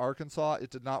down in Arkansas.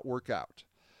 It did not work out.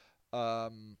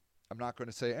 I'm not going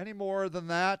to say any more than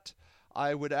that.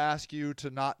 I would ask you to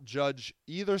not judge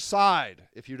either side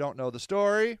if you don't know the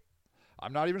story.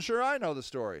 I'm not even sure I know the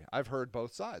story. I've heard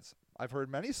both sides. I've heard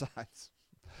many sides.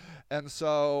 And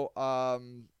so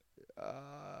I'm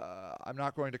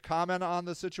not going to comment on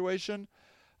the situation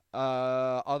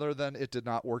other than it did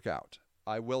not work out.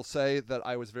 I will say that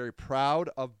I was very proud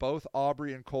of both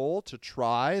Aubrey and Cole to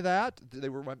try that. They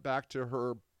went back to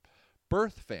her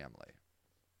birth family.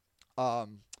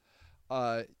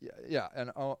 Yeah,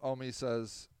 and Omi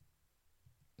says,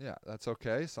 yeah, that's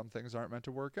okay. Some things aren't meant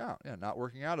to work out. Yeah, not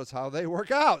working out is how they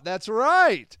work out. That's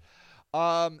right.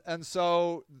 And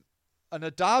so an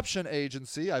adoption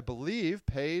agency, I believe,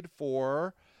 paid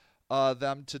for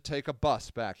them to take a bus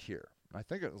back here. I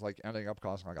think it was like ending up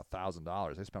costing like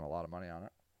 $1,000. They spent a lot of money on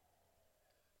it.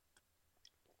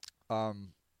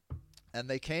 And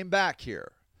they came back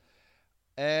here.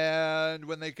 And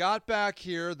when they got back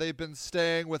here, they've been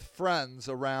staying with friends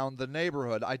around the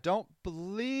neighborhood. I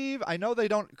know they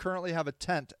don't currently have a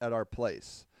tent at our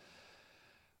place.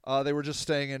 They were just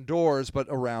staying indoors, but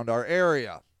around our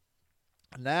area.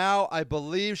 Now, I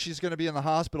believe she's going to be in the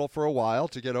hospital for a while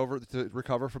to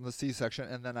recover from the C-section.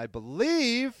 And then I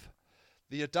believe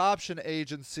the adoption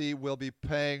agency will be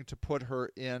paying to put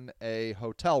her in a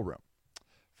hotel room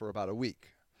for about a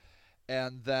week.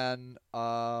 And then,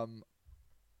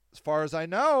 as far as I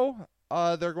know,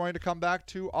 they're going to come back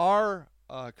to our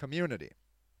community.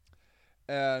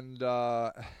 And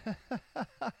Homie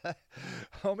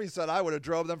said I would have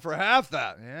drove them for half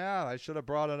that. Yeah, I should have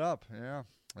brought it up. Yeah.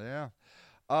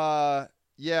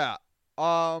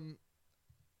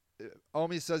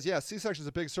 Omi says, yeah, C-section is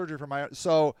a big surgery for my...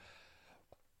 So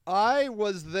I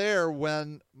was there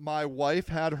when my wife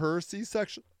had her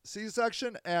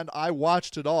C-section, and I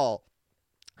watched it all.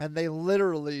 And they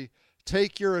literally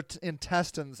take your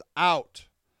intestines out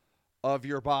of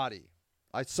your body.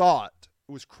 I saw it.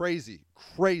 It was crazy.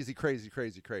 Crazy.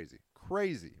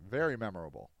 Very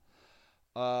memorable.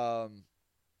 And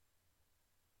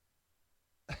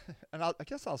I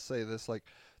guess I'll say this, like,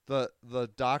 the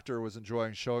doctor was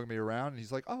enjoying showing me around, and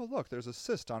he's like, oh, look, there's a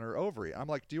cyst on her ovary. I'm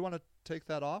like, do you want to take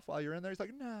that off while you're in there? He's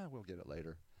like, nah, we'll get it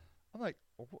later. I'm like,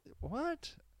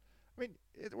 what? I mean,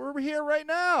 we're here right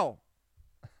now.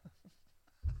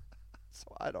 So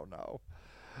I don't know.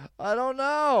 I don't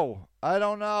know.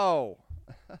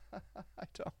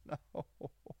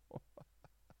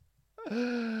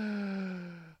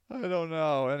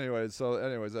 Anyways,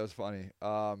 that's funny.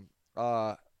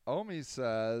 Omi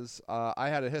says, I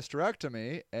had a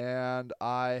hysterectomy and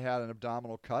I had an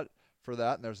abdominal cut for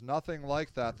that, and there's nothing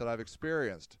like that I've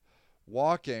experienced.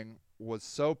 Walking was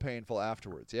so painful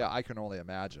afterwards. Yeah, I can only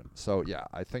imagine. So, yeah,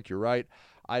 I think you're right.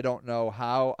 I don't know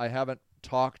how. I haven't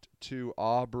talked to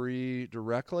Aubrey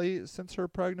directly since her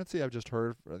pregnancy. I've just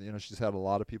heard, she's had a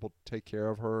lot of people take care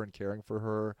of her and caring for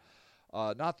her,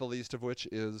 not the least of which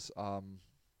is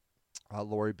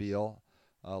Lori Beale.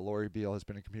 Lori Beale has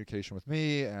been in communication with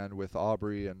me and with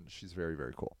Aubrey, and she's very,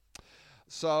 very cool.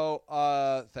 So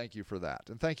thank you for that.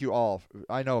 And thank you all.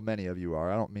 I know many of you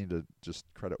are. I don't mean to just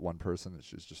credit one person.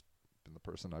 She's just been the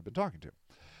person I've been talking to.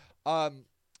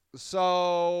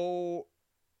 So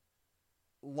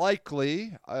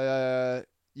likely, yeah.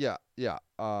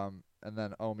 And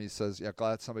then Omi says, yeah,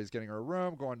 glad somebody's getting her a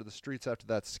room. Going to the streets after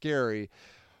that's scary.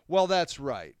 Well, that's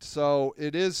right. So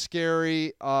it is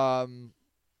scary. I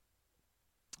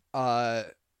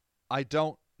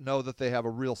don't know that they have a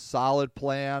real solid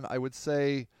plan. I would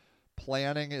say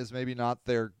planning is maybe not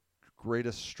their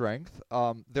greatest strength.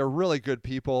 They're really good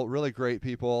people, really great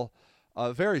people,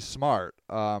 very smart.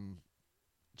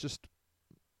 Just,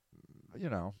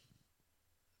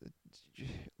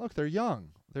 look, they're young.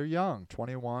 They're young,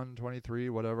 21, 23,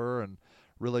 whatever, and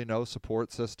really no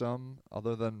support system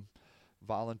other than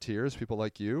volunteers, people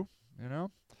like you,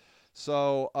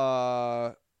 So,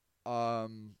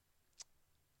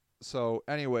 So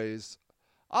anyways,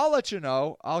 I'll let you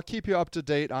know. I'll keep you up to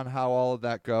date on how all of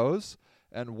that goes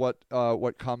and what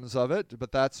comes of it.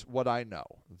 But that's what I know.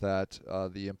 That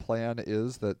the plan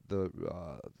is that the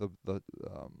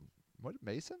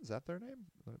Mason, is that their name?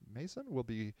 Mason will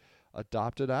be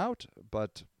adopted out,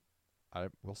 but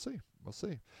we'll see. We'll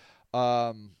see.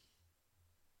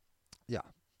 Yeah.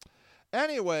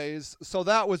 Anyways, so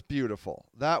that was beautiful.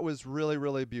 That was really,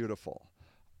 really beautiful.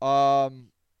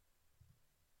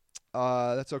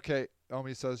 That's okay.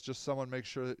 Omi says, just someone make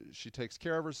sure that she takes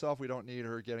care of herself. We don't need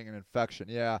her getting an infection.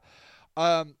 Yeah.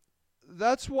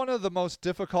 That's one of the most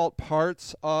difficult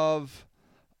parts of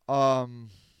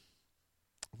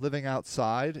living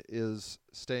outside is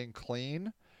staying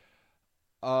clean.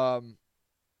 I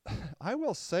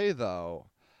will say, though,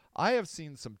 I have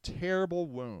seen some terrible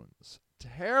wounds,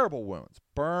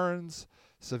 burns,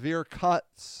 severe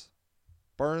cuts,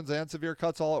 burns and severe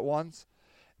cuts all at once.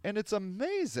 And it's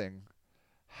amazing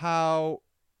how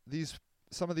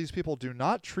some of these people do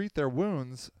not treat their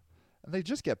wounds, and they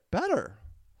just get better.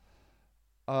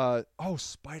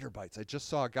 Spider bites. I just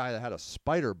saw a guy that had a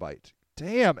spider bite.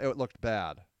 Damn, it looked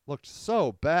bad. Looked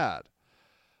so bad.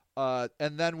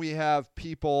 And then we have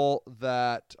people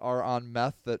that are on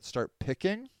meth that start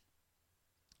picking.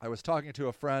 I was talking to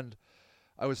a friend.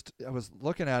 I was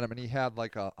looking at him, and he had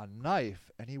like a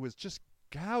knife, and he was just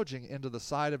gouging into the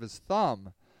side of his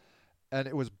thumb. And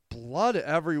it was blood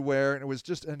everywhere, and it was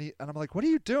just, and I'm like, what are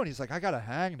you doing? He's like, I got a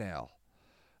hangnail.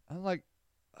 I'm like,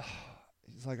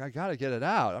 he's like, I got to get it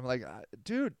out. I'm like,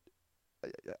 dude,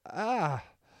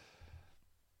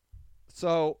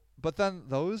 So, but then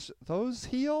those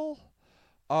heal.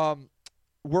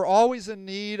 We're always in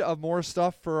need of more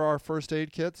stuff for our first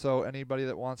aid kit, so anybody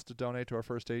that wants to donate to our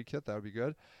first aid kit, that would be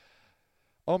good.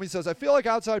 Omi says, I feel like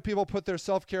outside people put their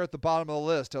self-care at the bottom of the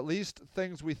list, at least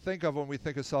things we think of when we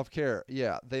think of self-care.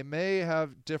 Yeah, they may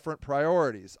have different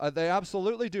priorities. They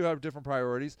absolutely do have different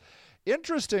priorities.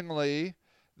 Interestingly,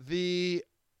 the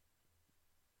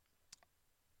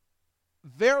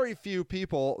very few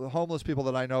people, homeless people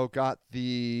that I know, got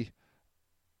any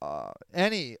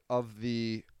of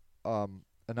the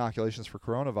inoculations for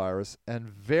coronavirus, and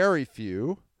very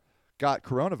few got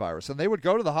coronavirus. And they would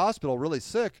go to the hospital really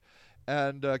sick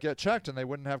and get checked, and they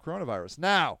wouldn't have coronavirus.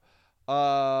 Now,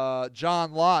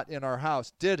 John Lott in our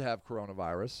house did have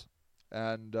coronavirus,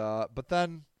 and but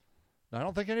then I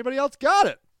don't think anybody else got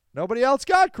it. Nobody else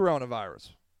got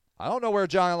coronavirus. I don't know where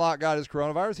John Lott got his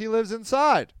coronavirus. He lives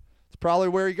inside. It's probably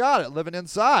where he got it, living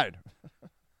inside.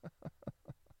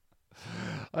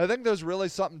 I think there's really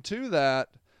something to that.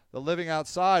 The living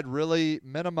outside really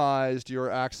minimized your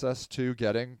access to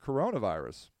getting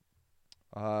coronavirus.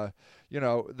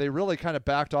 They really kind of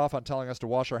backed off on telling us to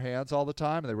wash our hands all the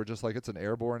time. They were just like, it's an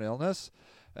airborne illness.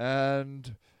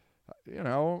 And,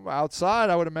 outside,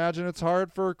 I would imagine it's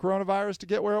hard for coronavirus to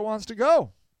get where it wants to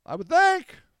go. I would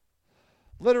think.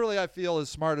 Literally, I feel as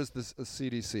smart as the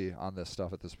CDC on this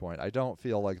stuff at this point. I don't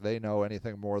feel like they know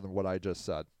anything more than what I just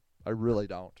said. I really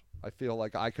don't. I feel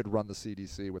like I could run the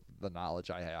CDC with the knowledge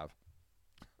I have.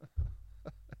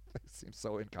 They seem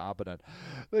so incompetent.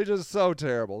 They're just so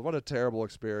terrible. What a terrible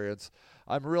experience.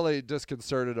 I'm really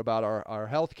disconcerted about our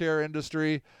healthcare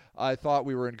industry. I thought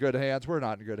we were in good hands. We're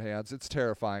not in good hands. It's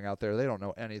terrifying out there. They don't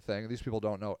know anything. These people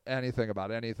don't know anything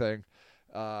about anything.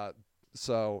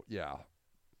 So, yeah.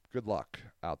 Good luck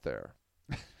out there.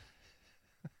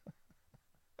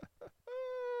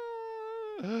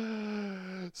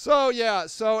 So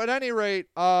at any rate,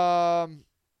 got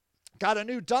a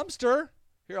new dumpster.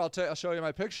 Here, I'll show you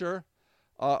my picture.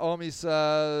 Omi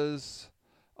says,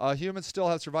 humans still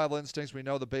have survival instincts. We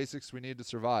know the basics we need to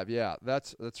survive. Yeah,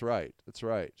 that's right. That's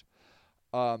right.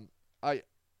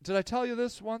 Did I tell you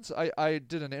this once? I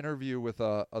did an interview with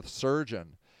a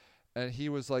surgeon, and he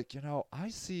was like, I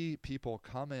see people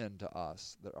come in to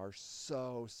us that are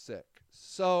so sick,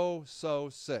 so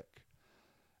sick,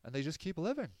 and they just keep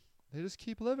living. They just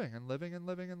keep living and living and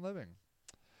living and living.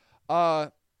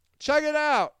 Check it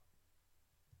out.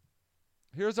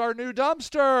 Here's our new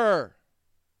dumpster.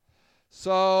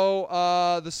 So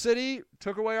the city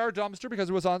took away our dumpster because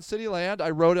it was on city land.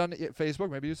 I wrote on Facebook,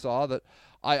 maybe you saw, that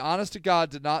I, honest to God,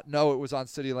 did not know it was on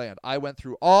city land. I went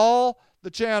through all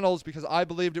the channels because I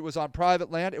believed it was on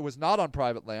private land. It was not on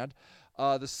private land.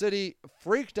 The city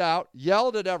freaked out,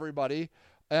 yelled at everybody,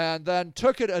 and then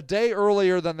took it a day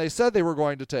earlier than they said they were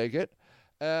going to take it.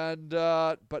 And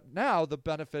but now the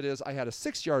benefit is I had a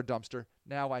 6-yard dumpster.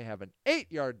 Now I have an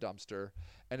 8-yard dumpster,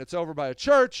 and it's over by a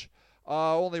church.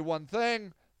 Only one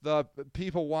thing, the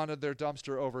people wanted their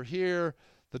dumpster over here.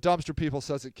 The dumpster people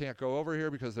says it can't go over here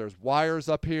because there's wires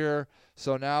up here.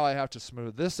 So now I have to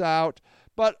smooth this out.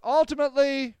 But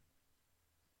ultimately,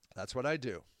 that's what I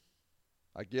do.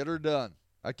 I get her done.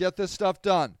 I get this stuff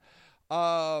done.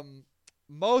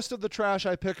 Most of the trash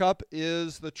I pick up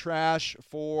is the trash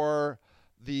for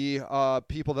the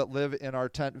people that live in our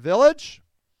tent village.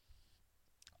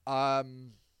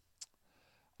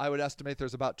 I would estimate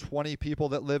there's about 20 people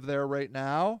that live there right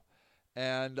now.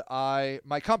 And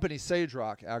my company, Sage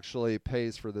Rock, actually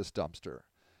pays for this dumpster.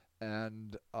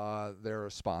 And they're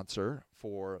a sponsor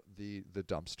for the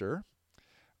dumpster.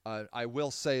 I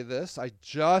will say this. I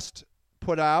just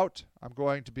put out, I'm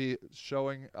going to be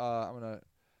showing, I'm going to,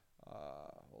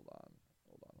 hold on.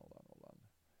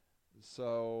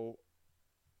 So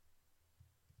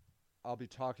I'll be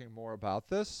talking more about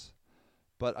this.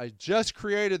 But I just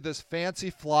created this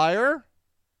fancy flyer.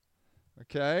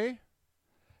 Okay.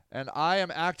 And I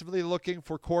am actively looking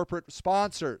for corporate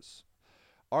sponsors.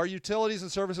 Our utilities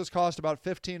and services cost about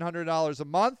 $1,500 a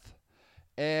month.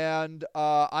 And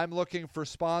I'm looking for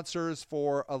sponsors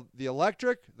for the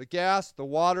electric, the gas, the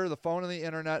water, the phone, and the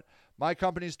internet. My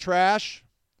company's trash.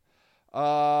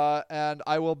 And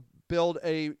I will build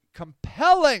a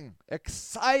compelling,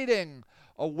 exciting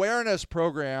awareness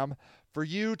program for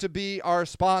you to be our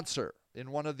sponsor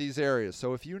in one of these areas.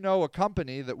 So if you know a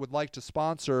company that would like to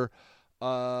sponsor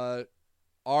our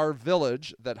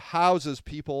village that houses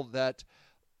people that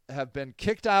have been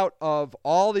kicked out of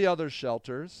all the other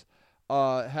shelters,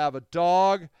 have a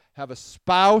dog, have a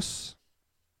spouse,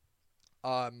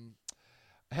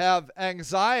 have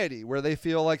anxiety where they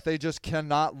feel like they just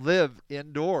cannot live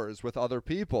indoors with other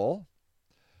people,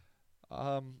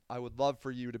 I would love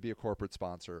for you to be a corporate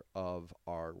sponsor of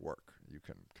our work. You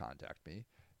can contact me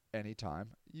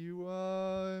anytime you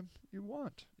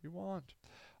want.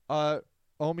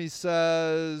 Omi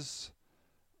says,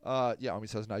 Omi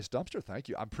says, nice dumpster. Thank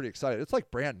you. I'm pretty excited. It's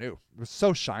like brand new. It was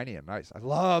so shiny and nice. I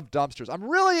love dumpsters. I'm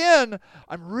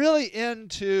really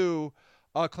into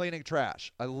cleaning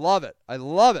trash. I love it. I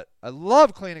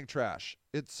love cleaning trash.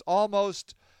 It's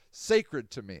almost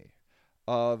sacred to me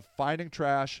of finding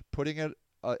trash, putting it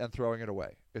and throwing it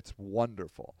away. It's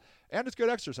wonderful. And it's good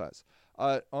exercise.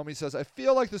 Omi says, I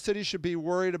feel like the city should be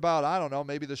worried about, I don't know,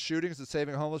 maybe the shootings and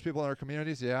saving homeless people in our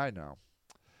communities. Yeah, I know.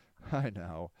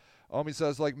 Omi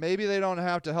says, like, maybe they don't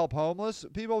have to help homeless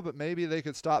people, but maybe they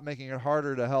could stop making it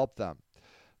harder to help them.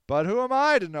 But who am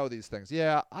I to know these things?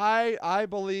 Yeah, I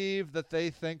believe that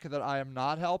they think that I am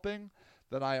not helping,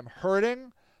 that I am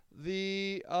hurting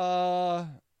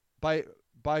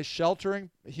by sheltering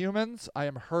humans. I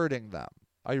am hurting them.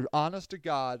 I, honest to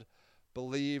God,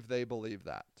 believe they believe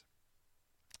that.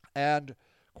 And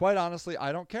quite honestly,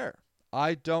 I don't care.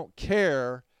 I don't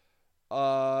care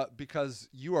because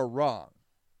you are wrong.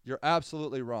 You're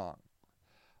absolutely wrong.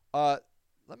 Let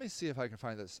me see if I can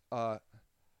find this. How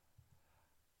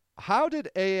did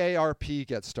AARP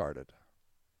get started?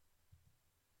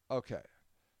 Okay.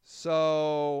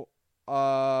 So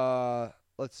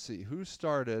let's see. Who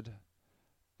started?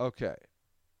 Okay.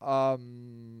 AARP.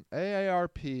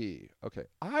 Okay.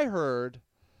 I heard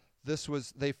this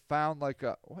was, they found like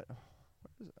a, what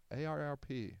is it?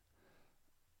 AARP.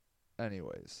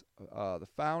 Anyways, the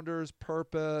founder's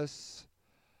purpose.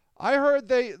 I heard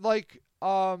they like,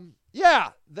 yeah,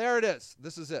 there it is.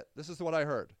 This is it. This is what I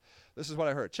heard.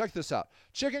 Check this out.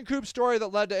 Chicken coop story that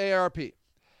led to AARP.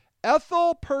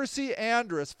 Ethel Percy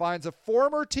Andrus finds a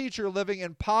former teacher living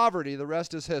in poverty. The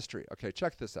rest is history. Okay,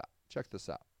 check this out. Check this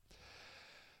out.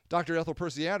 Dr. Ethel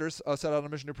Percy Andrus set out on a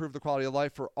mission to improve the quality of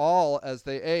life for all as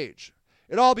they age.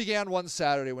 It all began one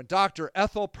Saturday when Dr.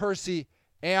 Ethel Percy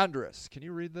Andrus, can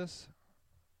you read this?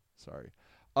 Sorry.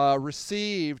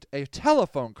 Received a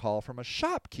telephone call from a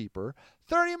shopkeeper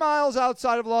 30 miles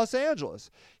outside of Los Angeles.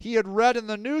 He had read in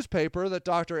the newspaper that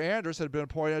Dr. Andrus had been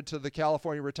appointed to the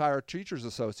California Retired Teachers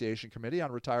Association Committee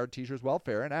on Retired Teachers'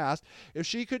 Welfare and asked if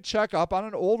she could check up on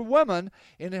an old woman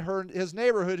in his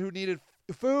neighborhood who needed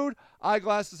food,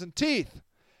 eyeglasses, and teeth.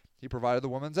 He provided the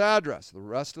woman's address.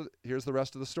 Here's the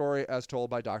rest of the story as told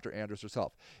by Dr. Andrus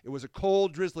herself. It was a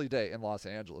cold, drizzly day in Los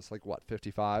Angeles, like what,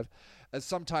 55? As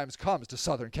sometimes comes to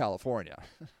Southern California.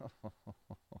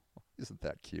 Isn't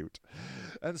that cute?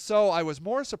 And so I was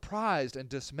more surprised and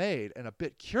dismayed and a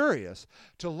bit curious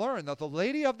to learn that the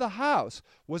lady of the house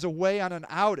was away on an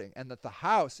outing and that the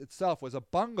house itself was a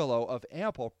bungalow of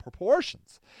ample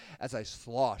proportions. As I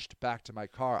sloshed back to my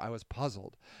car, I was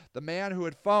puzzled. The man who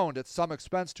had phoned at some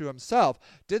expense to himself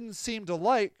didn't seem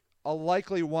like a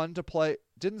likely one to play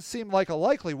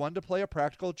a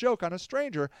practical joke on a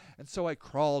stranger, and so I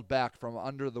crawled back from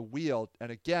under the wheel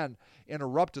and again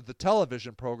interrupted the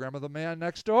television program of the man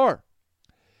next door.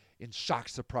 In shocked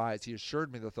surprise, he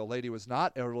assured me that the lady was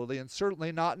not elderly and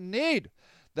certainly not in need.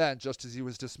 Then, just as he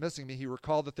was dismissing me, he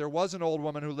recalled that there was an old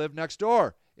woman who lived next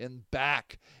door, in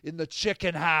the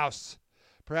chicken house.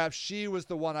 Perhaps she was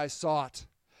the one I sought.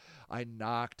 I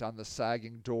knocked on the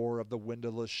sagging door of the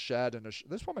windowless shed, and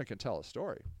this woman can tell a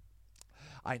story.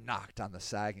 I knocked on the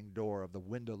sagging door of the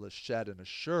windowless shed and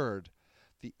assured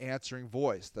the answering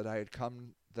voice that I had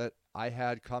come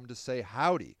to say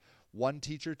howdy, one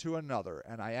teacher to another,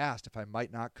 and I asked if I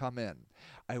might not come in.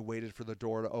 I waited for the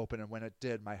door to open, and when it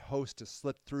did, my hostess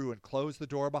slipped through and closed the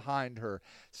door behind her.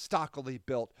 Stockily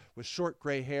built, with short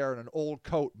gray hair and an old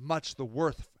coat, much the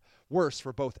worse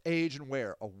for both age and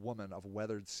wear, a woman of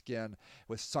weathered skin,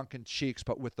 with sunken cheeks,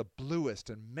 but with the bluest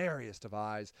and merriest of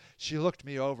eyes. She looked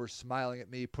me over, smiling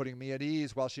at me, putting me at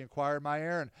ease while she inquired my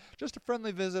errand. Just a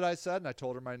friendly visit, I said, and I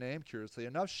told her my name. Curiously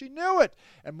enough, she knew it,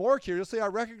 and more curiously, I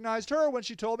recognized her when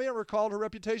she told me and recalled her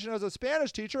reputation as a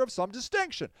Spanish teacher of some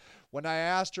distinction. When I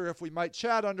asked her if we might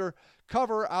chat under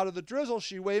cover out of the drizzle,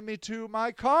 she waved me to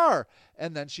my car,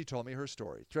 and then she told me her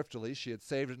story. Thriftily, she had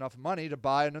saved enough money to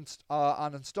buy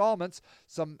on installments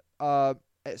some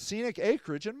scenic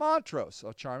acreage in Montrose,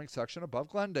 a charming section above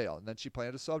Glendale, and then she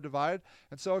planned to subdivide,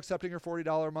 and so accepting her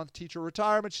 $40 a month teacher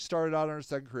retirement, she started out on her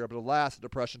second career. But alas, the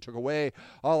Depression took away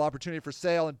all opportunity for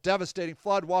sale, and devastating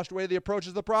flood washed away the approaches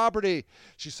of the property.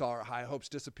 She saw her high hopes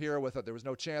disappear with it. There was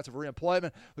no chance of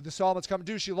reemployment. With installments coming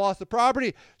due, she lost the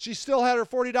property. She still had her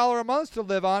 $40 a month to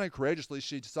live on, and courageously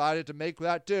she decided to make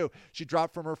that do. She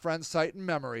dropped from her friend's sight and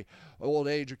memory. Old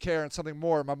age, care, and something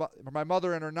more. My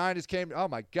mother in her 90s came. Oh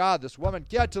my God, this woman,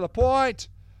 get to the point.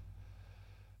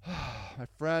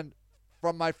 From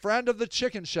my friend of the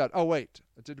chicken shed. Oh wait,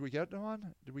 did we get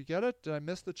one? Did we get it? Did I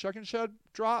miss the chicken shed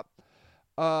drop?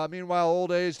 Meanwhile,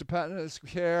 old age, dependence,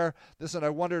 care. Listen, I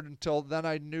wondered until then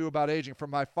I knew about aging. From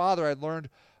my father, I learned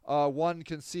one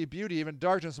can see beauty, even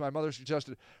darkness, my mother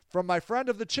suggested. From my friend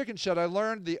of the chicken shed, I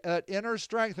learned the inner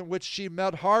strength in which she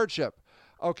met hardship.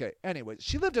 Okay, anyway,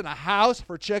 she lived in a house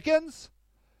for chickens?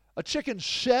 A chicken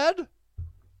shed?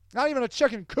 Not even a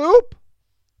chicken coop?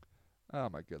 Oh,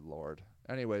 my good Lord.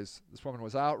 Anyways, this woman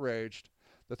was outraged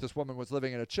that this woman was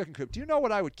living in a chicken coop. Do you know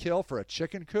what I would kill for a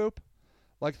chicken coop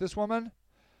like this woman?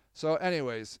 So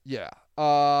anyways, yeah.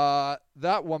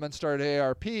 That woman started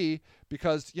ARP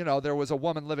because, there was a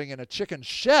woman living in a chicken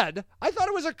shed. I thought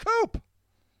it was a coop.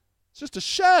 It's just a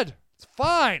shed. It's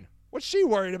fine. What's she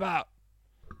worried about?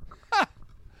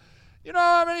 You know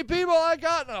how many people I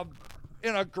got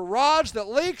in a garage that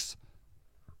leaks?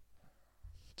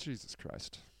 Jesus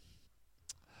Christ.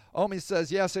 Omi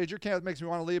says, yeah, Sage, your camp makes me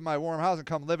want to leave my warm house and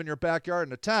come live in your backyard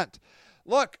in a tent.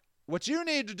 Look, what you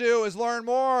need to do is learn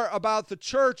more about the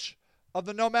Church of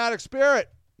the Nomadic Spirit,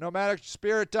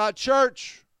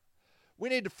 nomadicspirit.church. We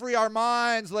need to free our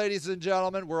minds, ladies and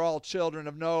gentlemen. We're all children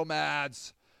of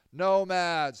nomads.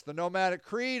 Nomads. The nomadic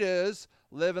creed is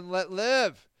live and let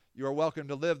live. You are welcome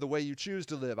to live the way you choose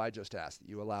to live. I just ask that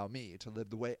you allow me to live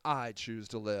the way I choose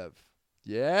to live.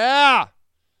 Yeah!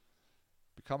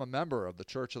 Become a member of the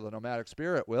Church of the Nomadic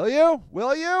Spirit, will you?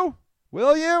 Will you?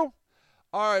 Will you?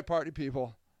 All right, party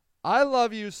people. I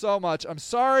love you so much. I'm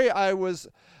sorry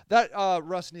that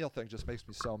Russ Neal thing just makes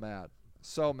me so mad.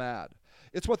 So mad.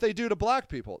 It's what they do to black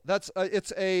people.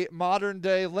 It's a modern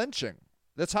day lynching.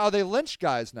 That's how they lynch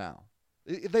guys now.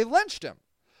 They lynched him.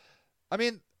 I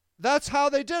mean, That's how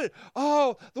they did it.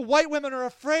 Oh, the white women are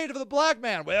afraid of the black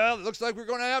man. Well, it looks like we're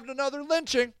going to have another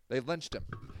lynching. They lynched him.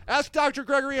 Ask Dr.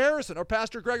 Gregory Harrison or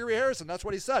Pastor Gregory Harrison. That's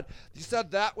what he said. He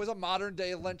said that was a modern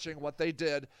day lynching, what they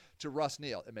did to Russ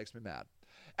Neal. It makes me mad.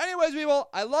 Anyways, people,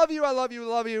 I love you. I love you.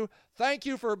 Love you. Thank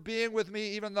you for being with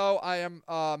me, even though I am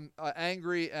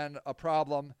angry and a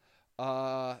problem.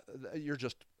 You're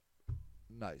just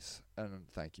nice. And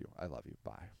thank you. I love you.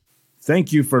 Bye.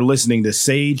 Thank you for listening to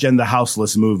Sage and the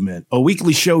Houseless Movement, a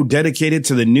weekly show dedicated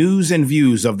to the news and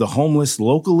views of the homeless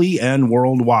locally and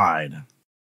worldwide.